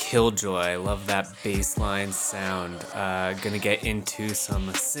from Killjoy. Love that bassline sound. Gonna get into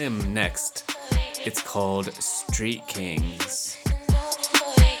some Sim next. It's called Street Kings.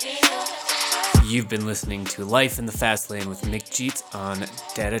 You've been listening to Life in the Fast Lane with Mick Jeets on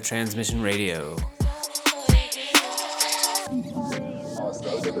Data Transmission Radio.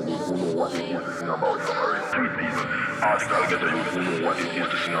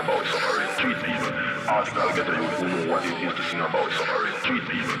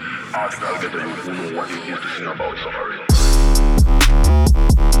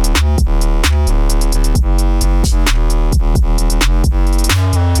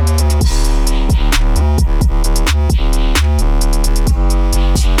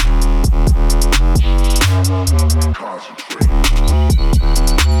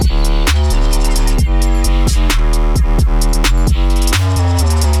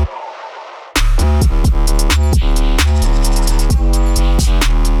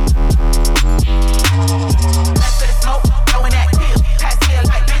 Smoke, throwing that pill, pass me a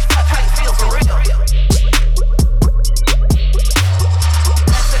light, bitch, fuck how you feel for real.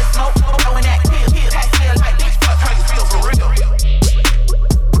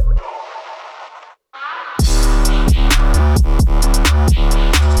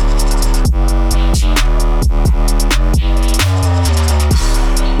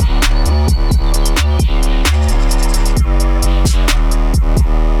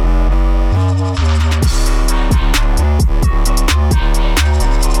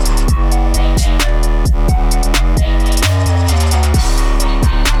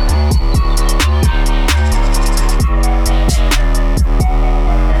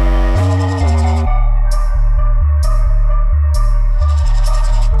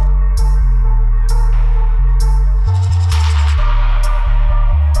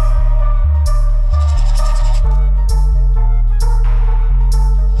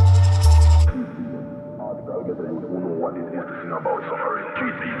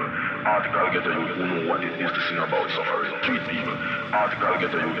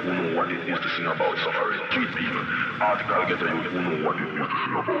 who know what it is to sing about suffering. Street people, article get a youth who know what it is to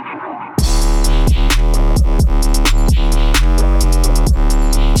sing about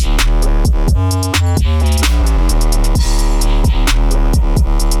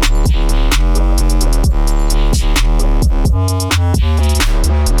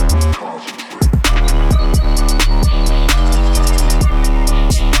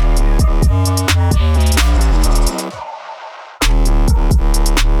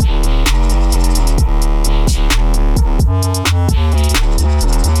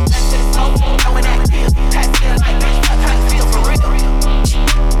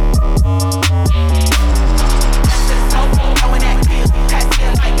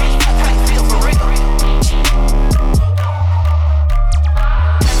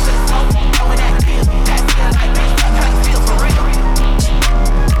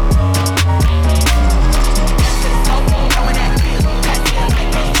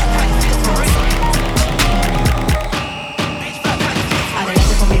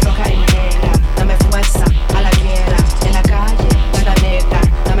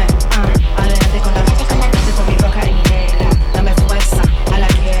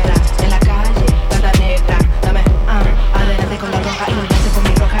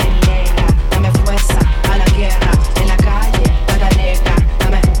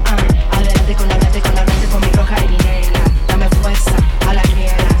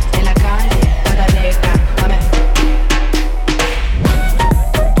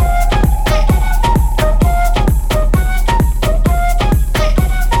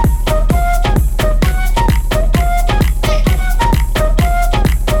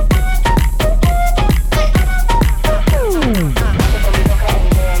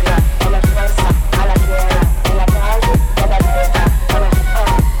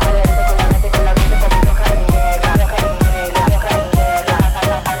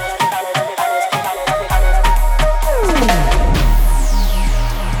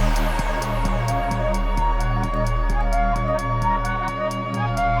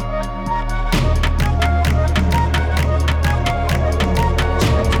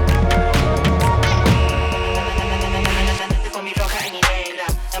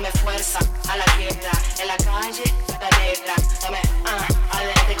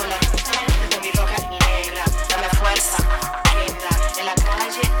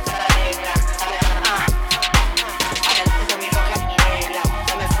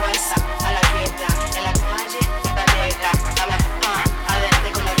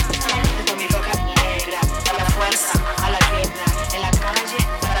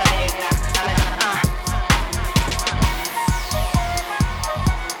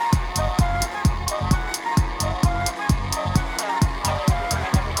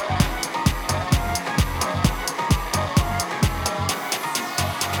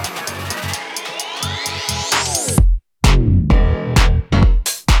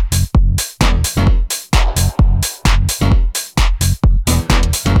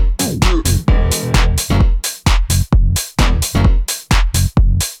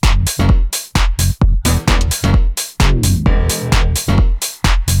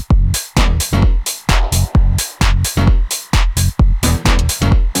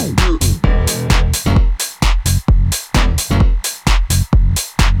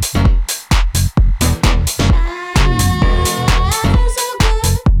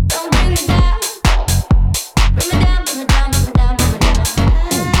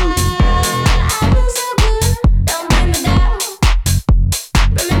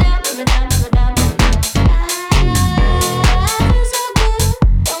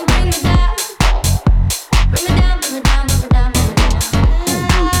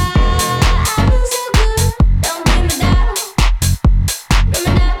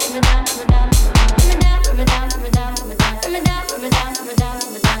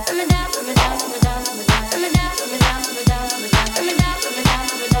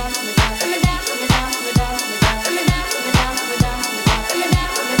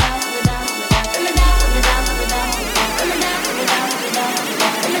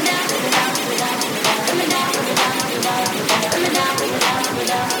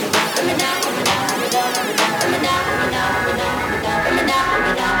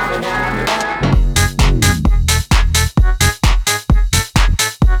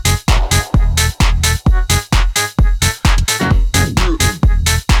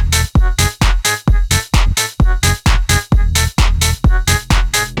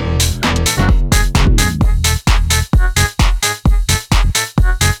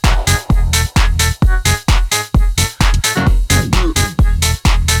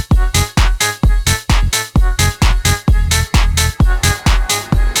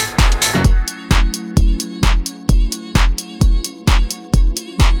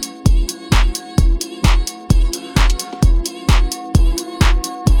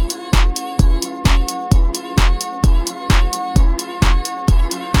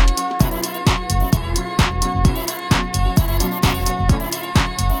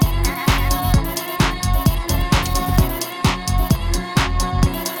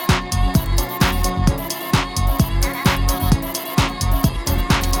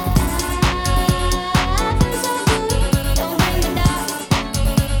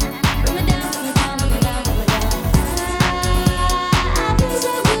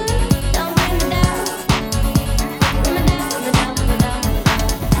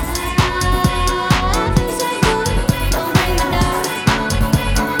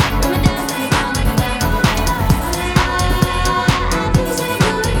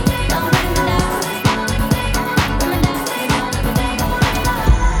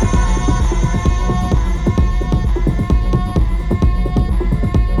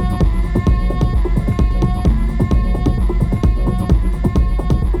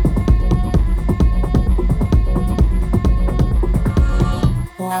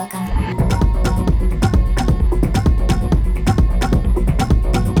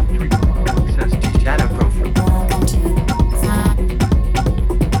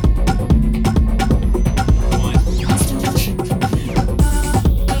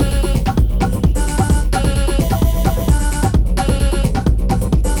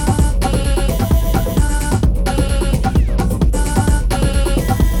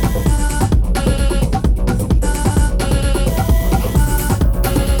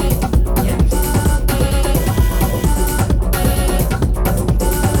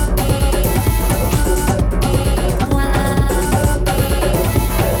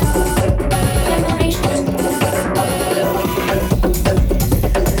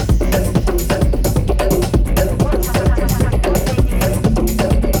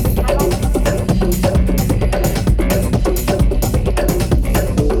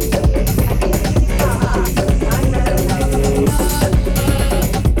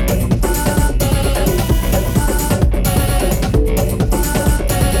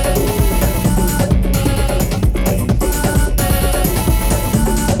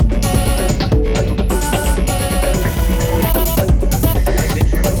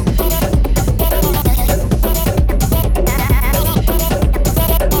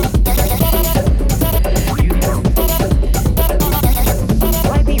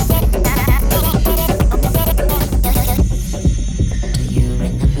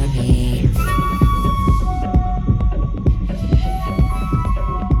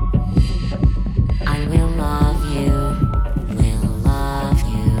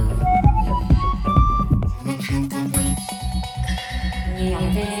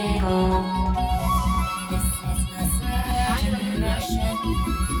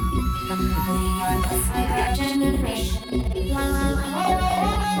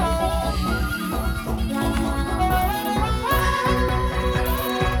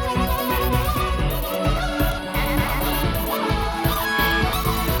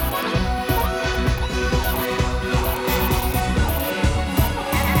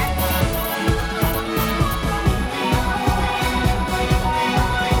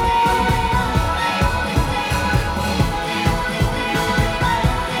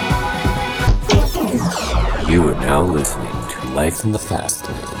You are now listening to Life in the Fast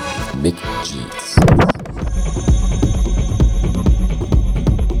Lane with Mick Jeets.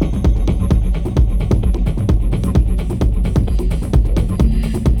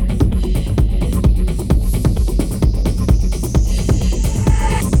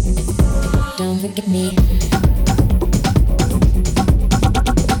 Don't forget me.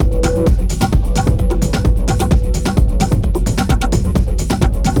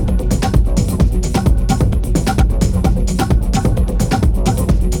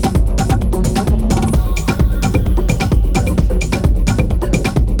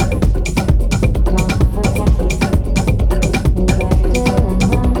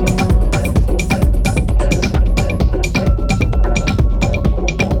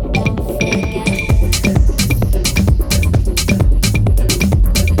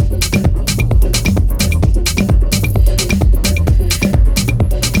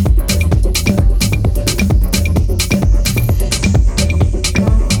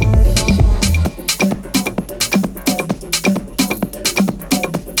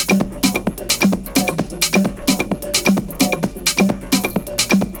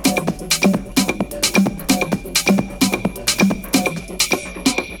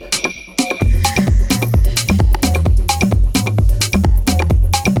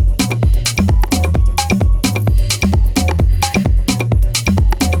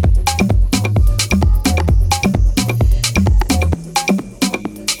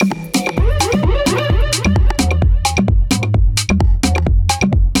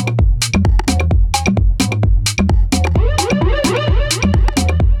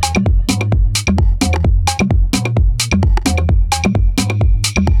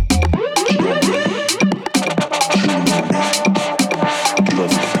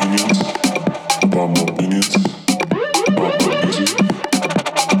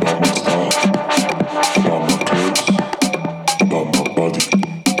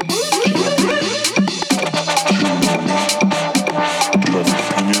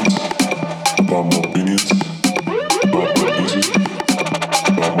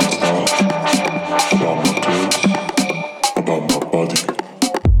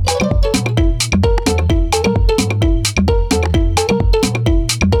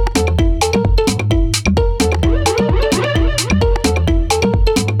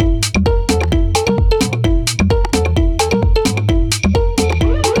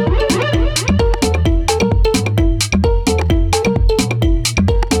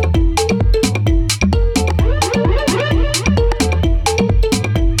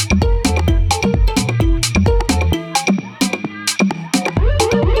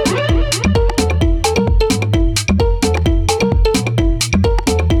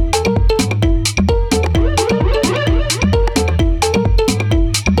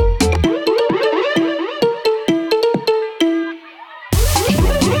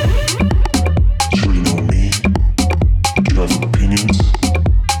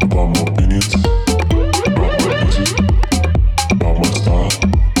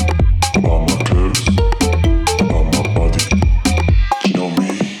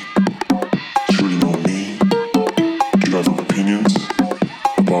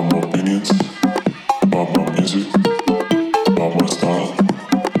 about my opinions, about my music, about my style,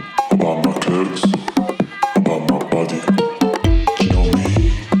 about my curves, about my body. You know me?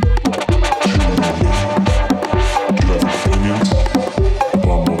 You know me? You have opinions,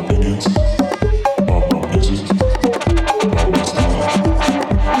 about my opinions, about my music, about my style,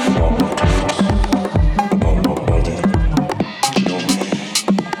 about my curves, about my body. You know me? You know me?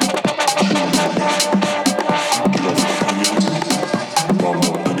 You have opinions, about my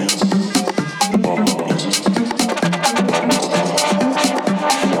opinions, about my music, about my style, about my curves, about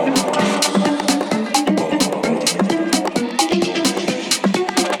my body.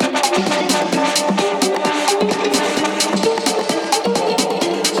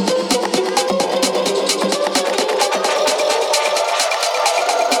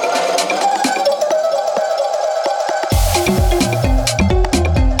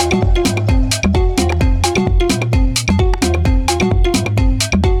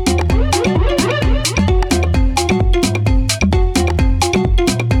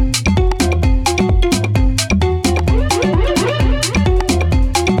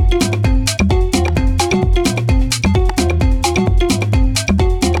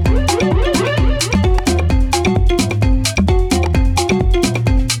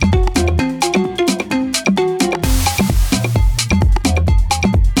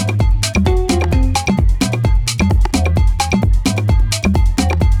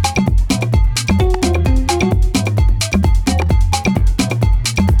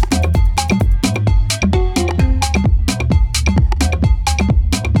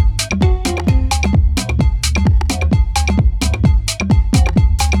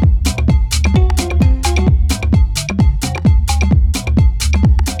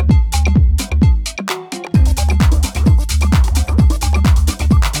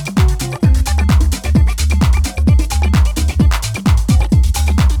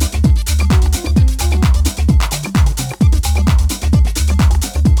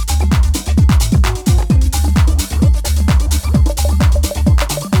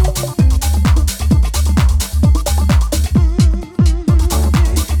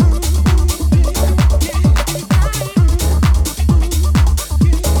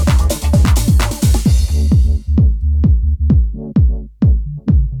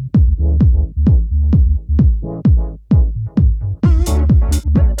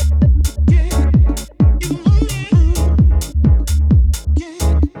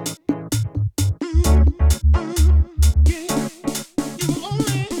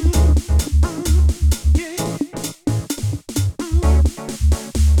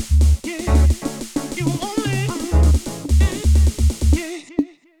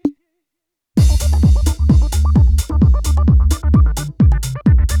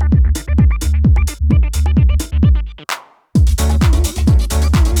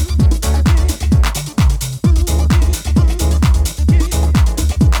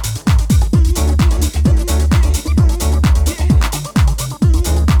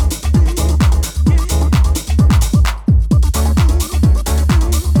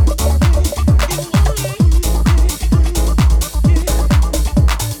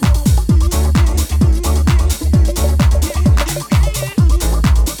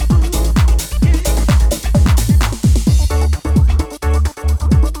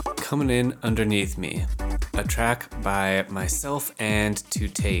 Underneath Me, a track by myself and To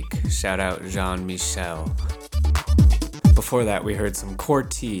Take. Shout out Jean-Michel. Before that, we heard some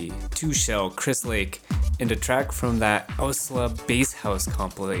Corti, Two Shell, Chris Lake, and a track from that Osla Bass House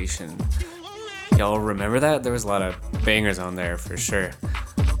compilation. Y'all remember that? There was a lot of bangers on there for sure.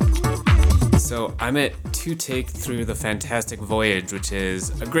 So I met To Take through the Fantastic Voyage, which is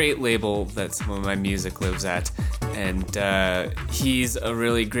a great label that some of my music lives at. And he's a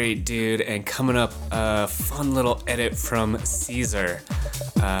really great dude. And coming up, a fun little edit from Caesar,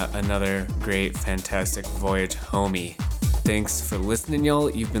 another great Fantastic Voyage homie. Thanks for listening, y'all.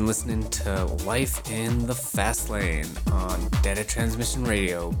 You've been listening to Life in the Fast Lane on Data Transmission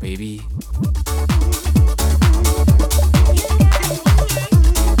Radio, baby.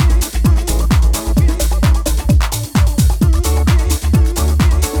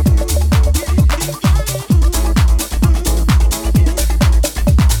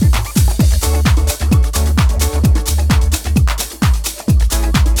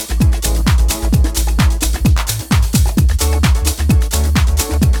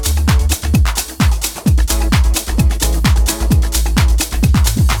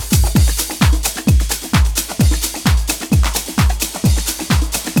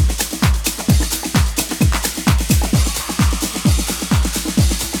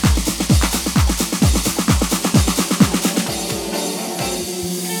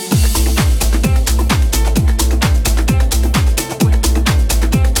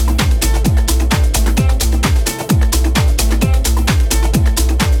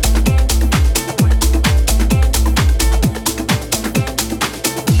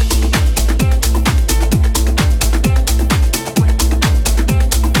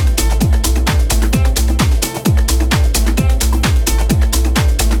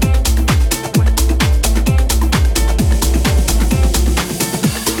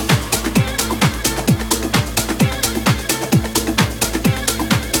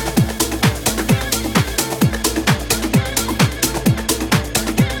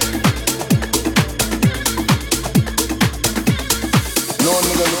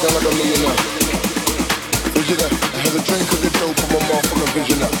 sound like a millionaire. Vision up, I have a train cooking dope for my motherfucking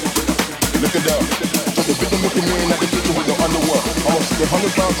vision up. Look it up. So the bitch looking me in like a bitch with no underwear. I'ma stick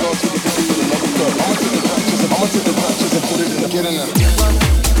 100 pounds on to the bitch with another girl. I'ma take the patches and put it in the get in there.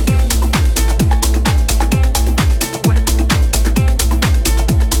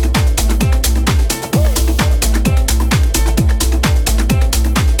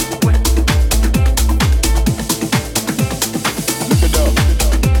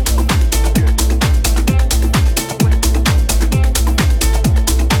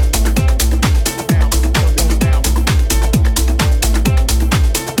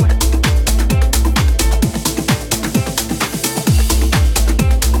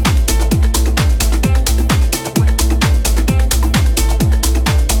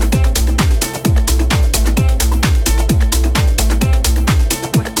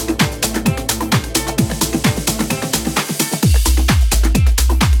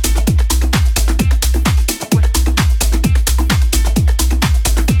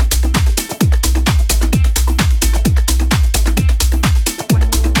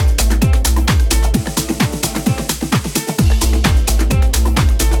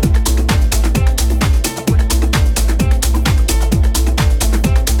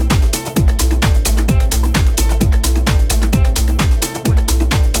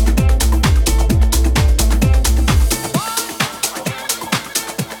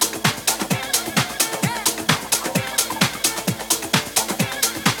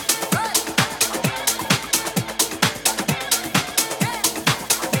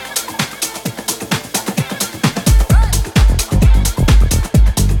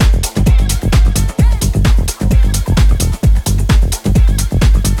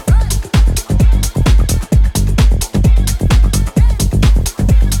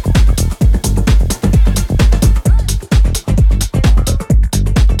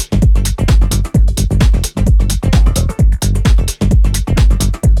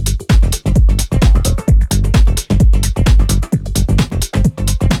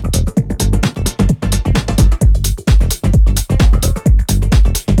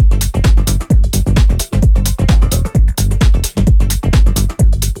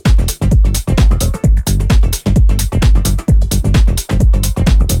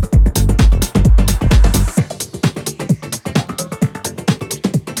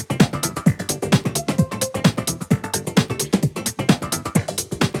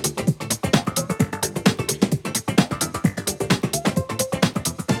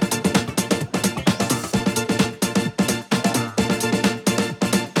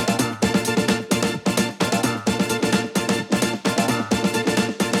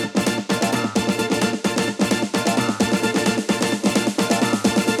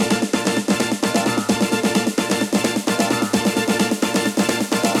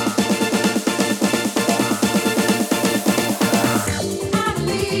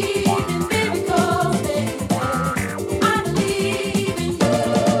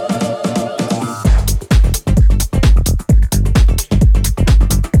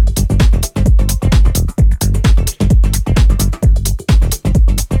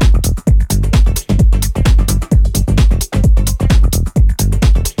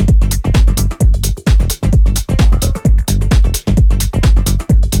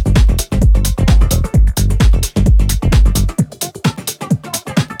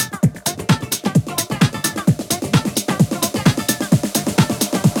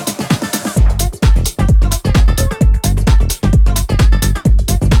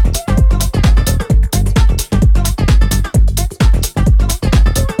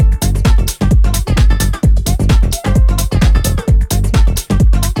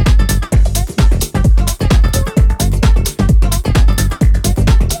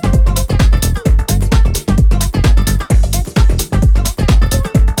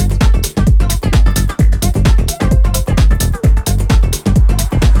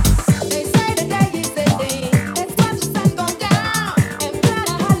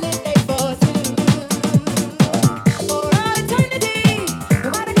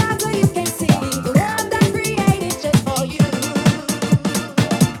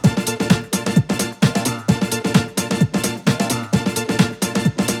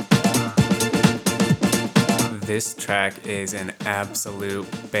 This track is an absolute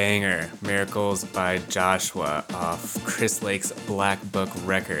banger. Miracles by Joshua off Chris Lake's Black Book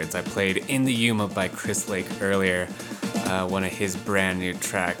Records. I played In the Yuma by Chris Lake earlier, one of his brand new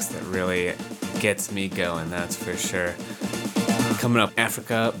tracks that really gets me going, that's for sure. Coming up,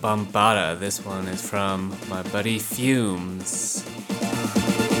 Africa Bambaataa. This one is from my buddy Fumes.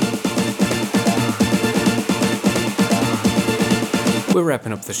 We're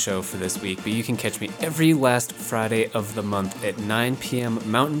wrapping up the show for this week, but you can catch me every last Friday of the month at 9 p.m.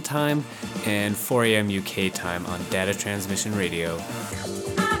 Mountain Time and 4 a.m. UK time on Data Transmission Radio.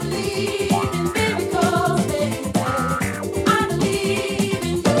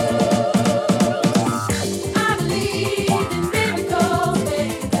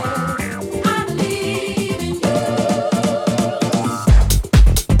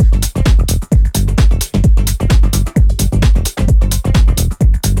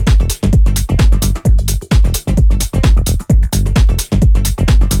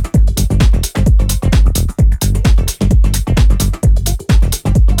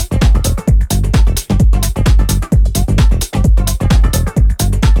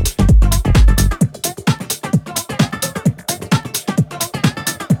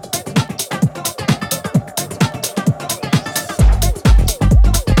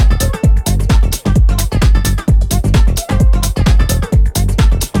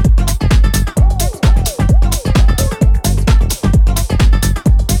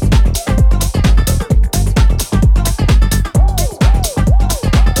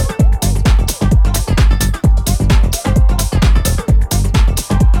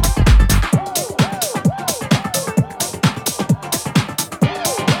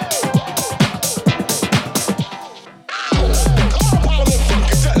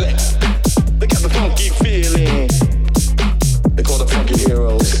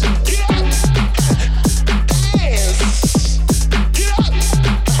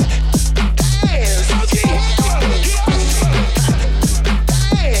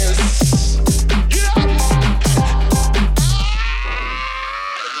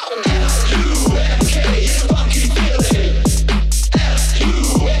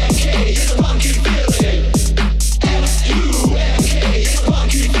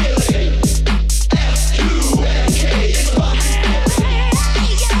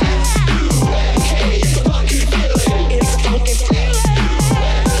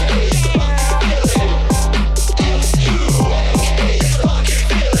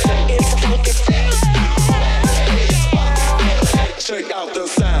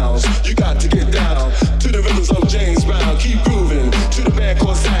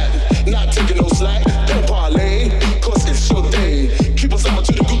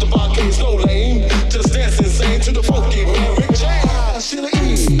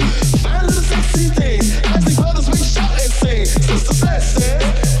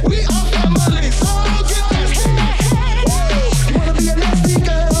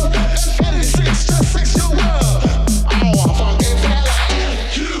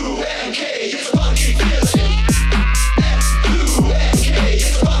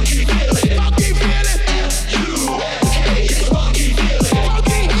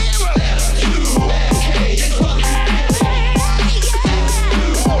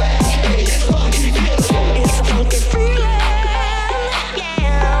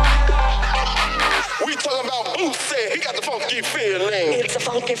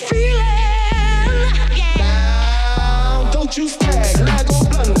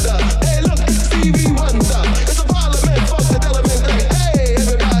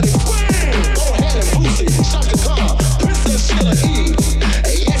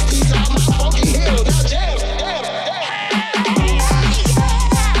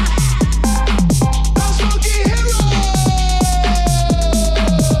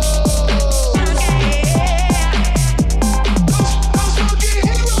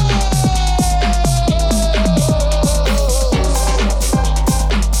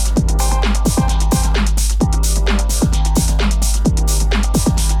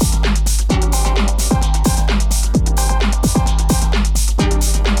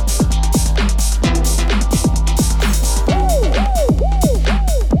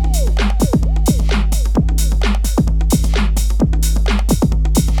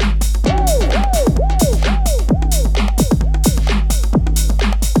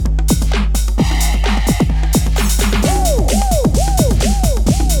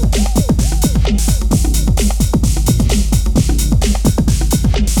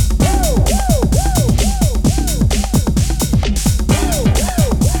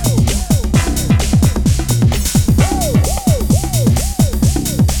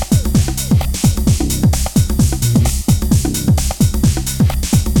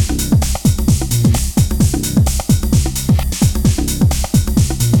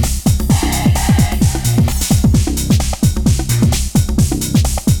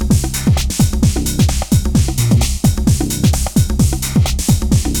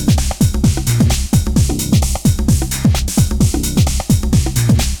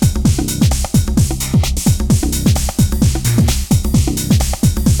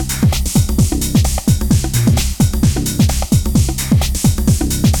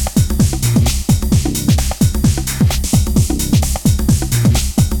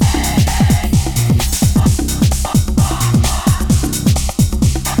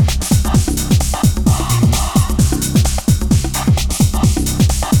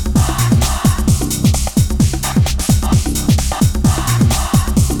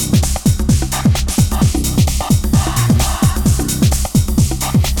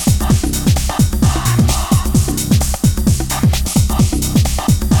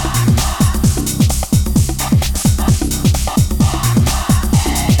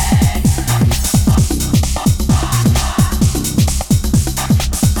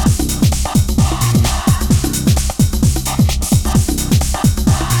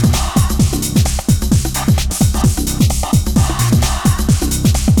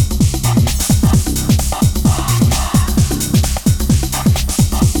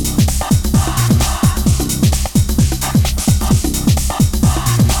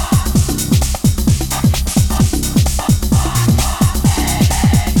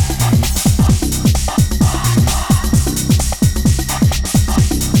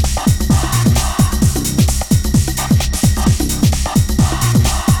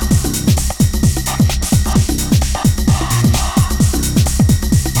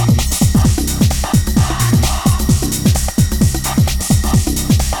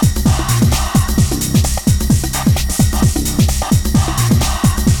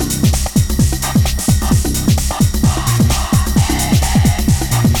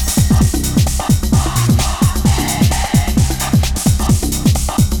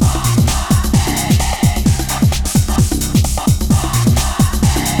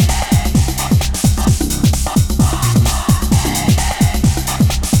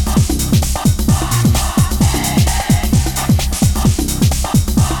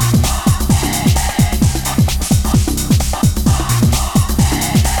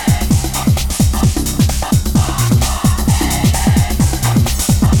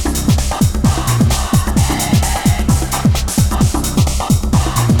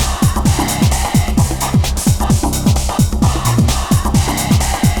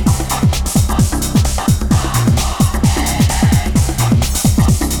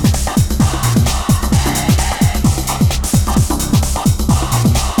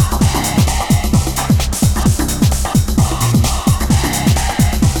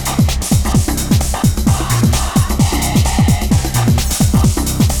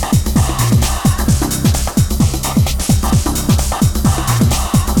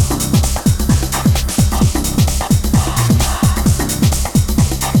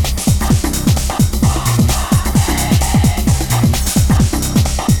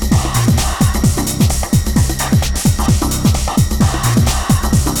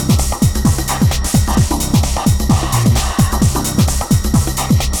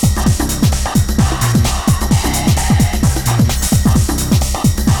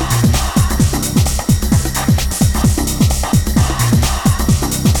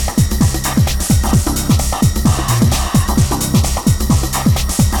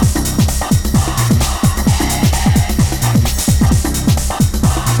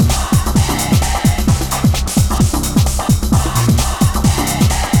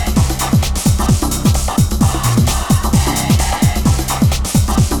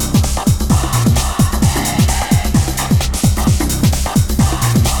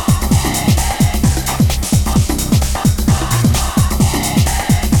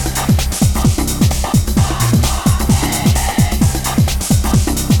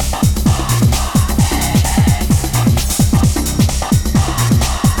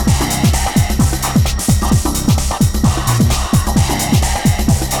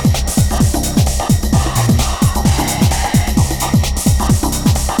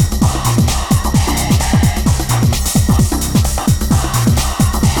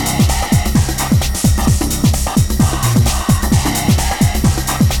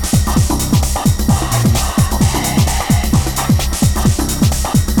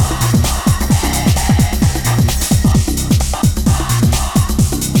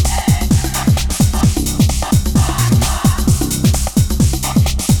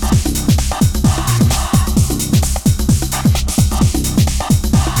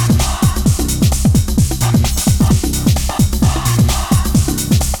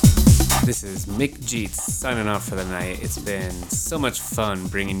 Mick Jeets signing off for the night. It's been so much fun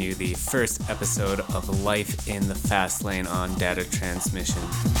bringing you the first episode of Life in the Fast Lane on Data Transmission.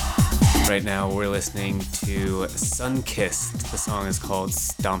 Right now we're listening to Sunkissed. The song is called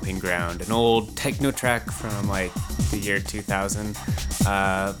Stomping Ground, an old techno track from like the year 2000,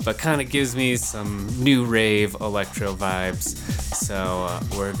 but kind of gives me some new rave electro vibes. So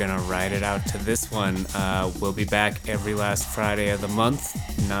we're gonna ride it out to this one. We'll be back every last Friday of the month,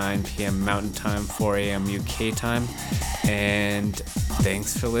 9 p.m. Mountain Time, 4 a.m. UK time. And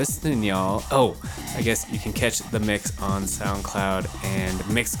thanks for listening, y'all. Oh, I guess you can catch the mix on SoundCloud and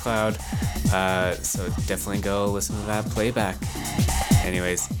Mixcloud. So definitely go listen to that playback.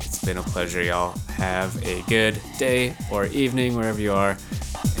 Anyways, it's been a pleasure, y'all. Have a good day or evening wherever you are,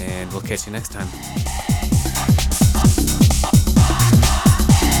 and we'll catch you next time.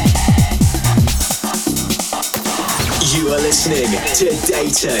 You are listening to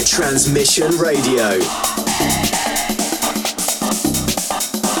Data Transmission Radio.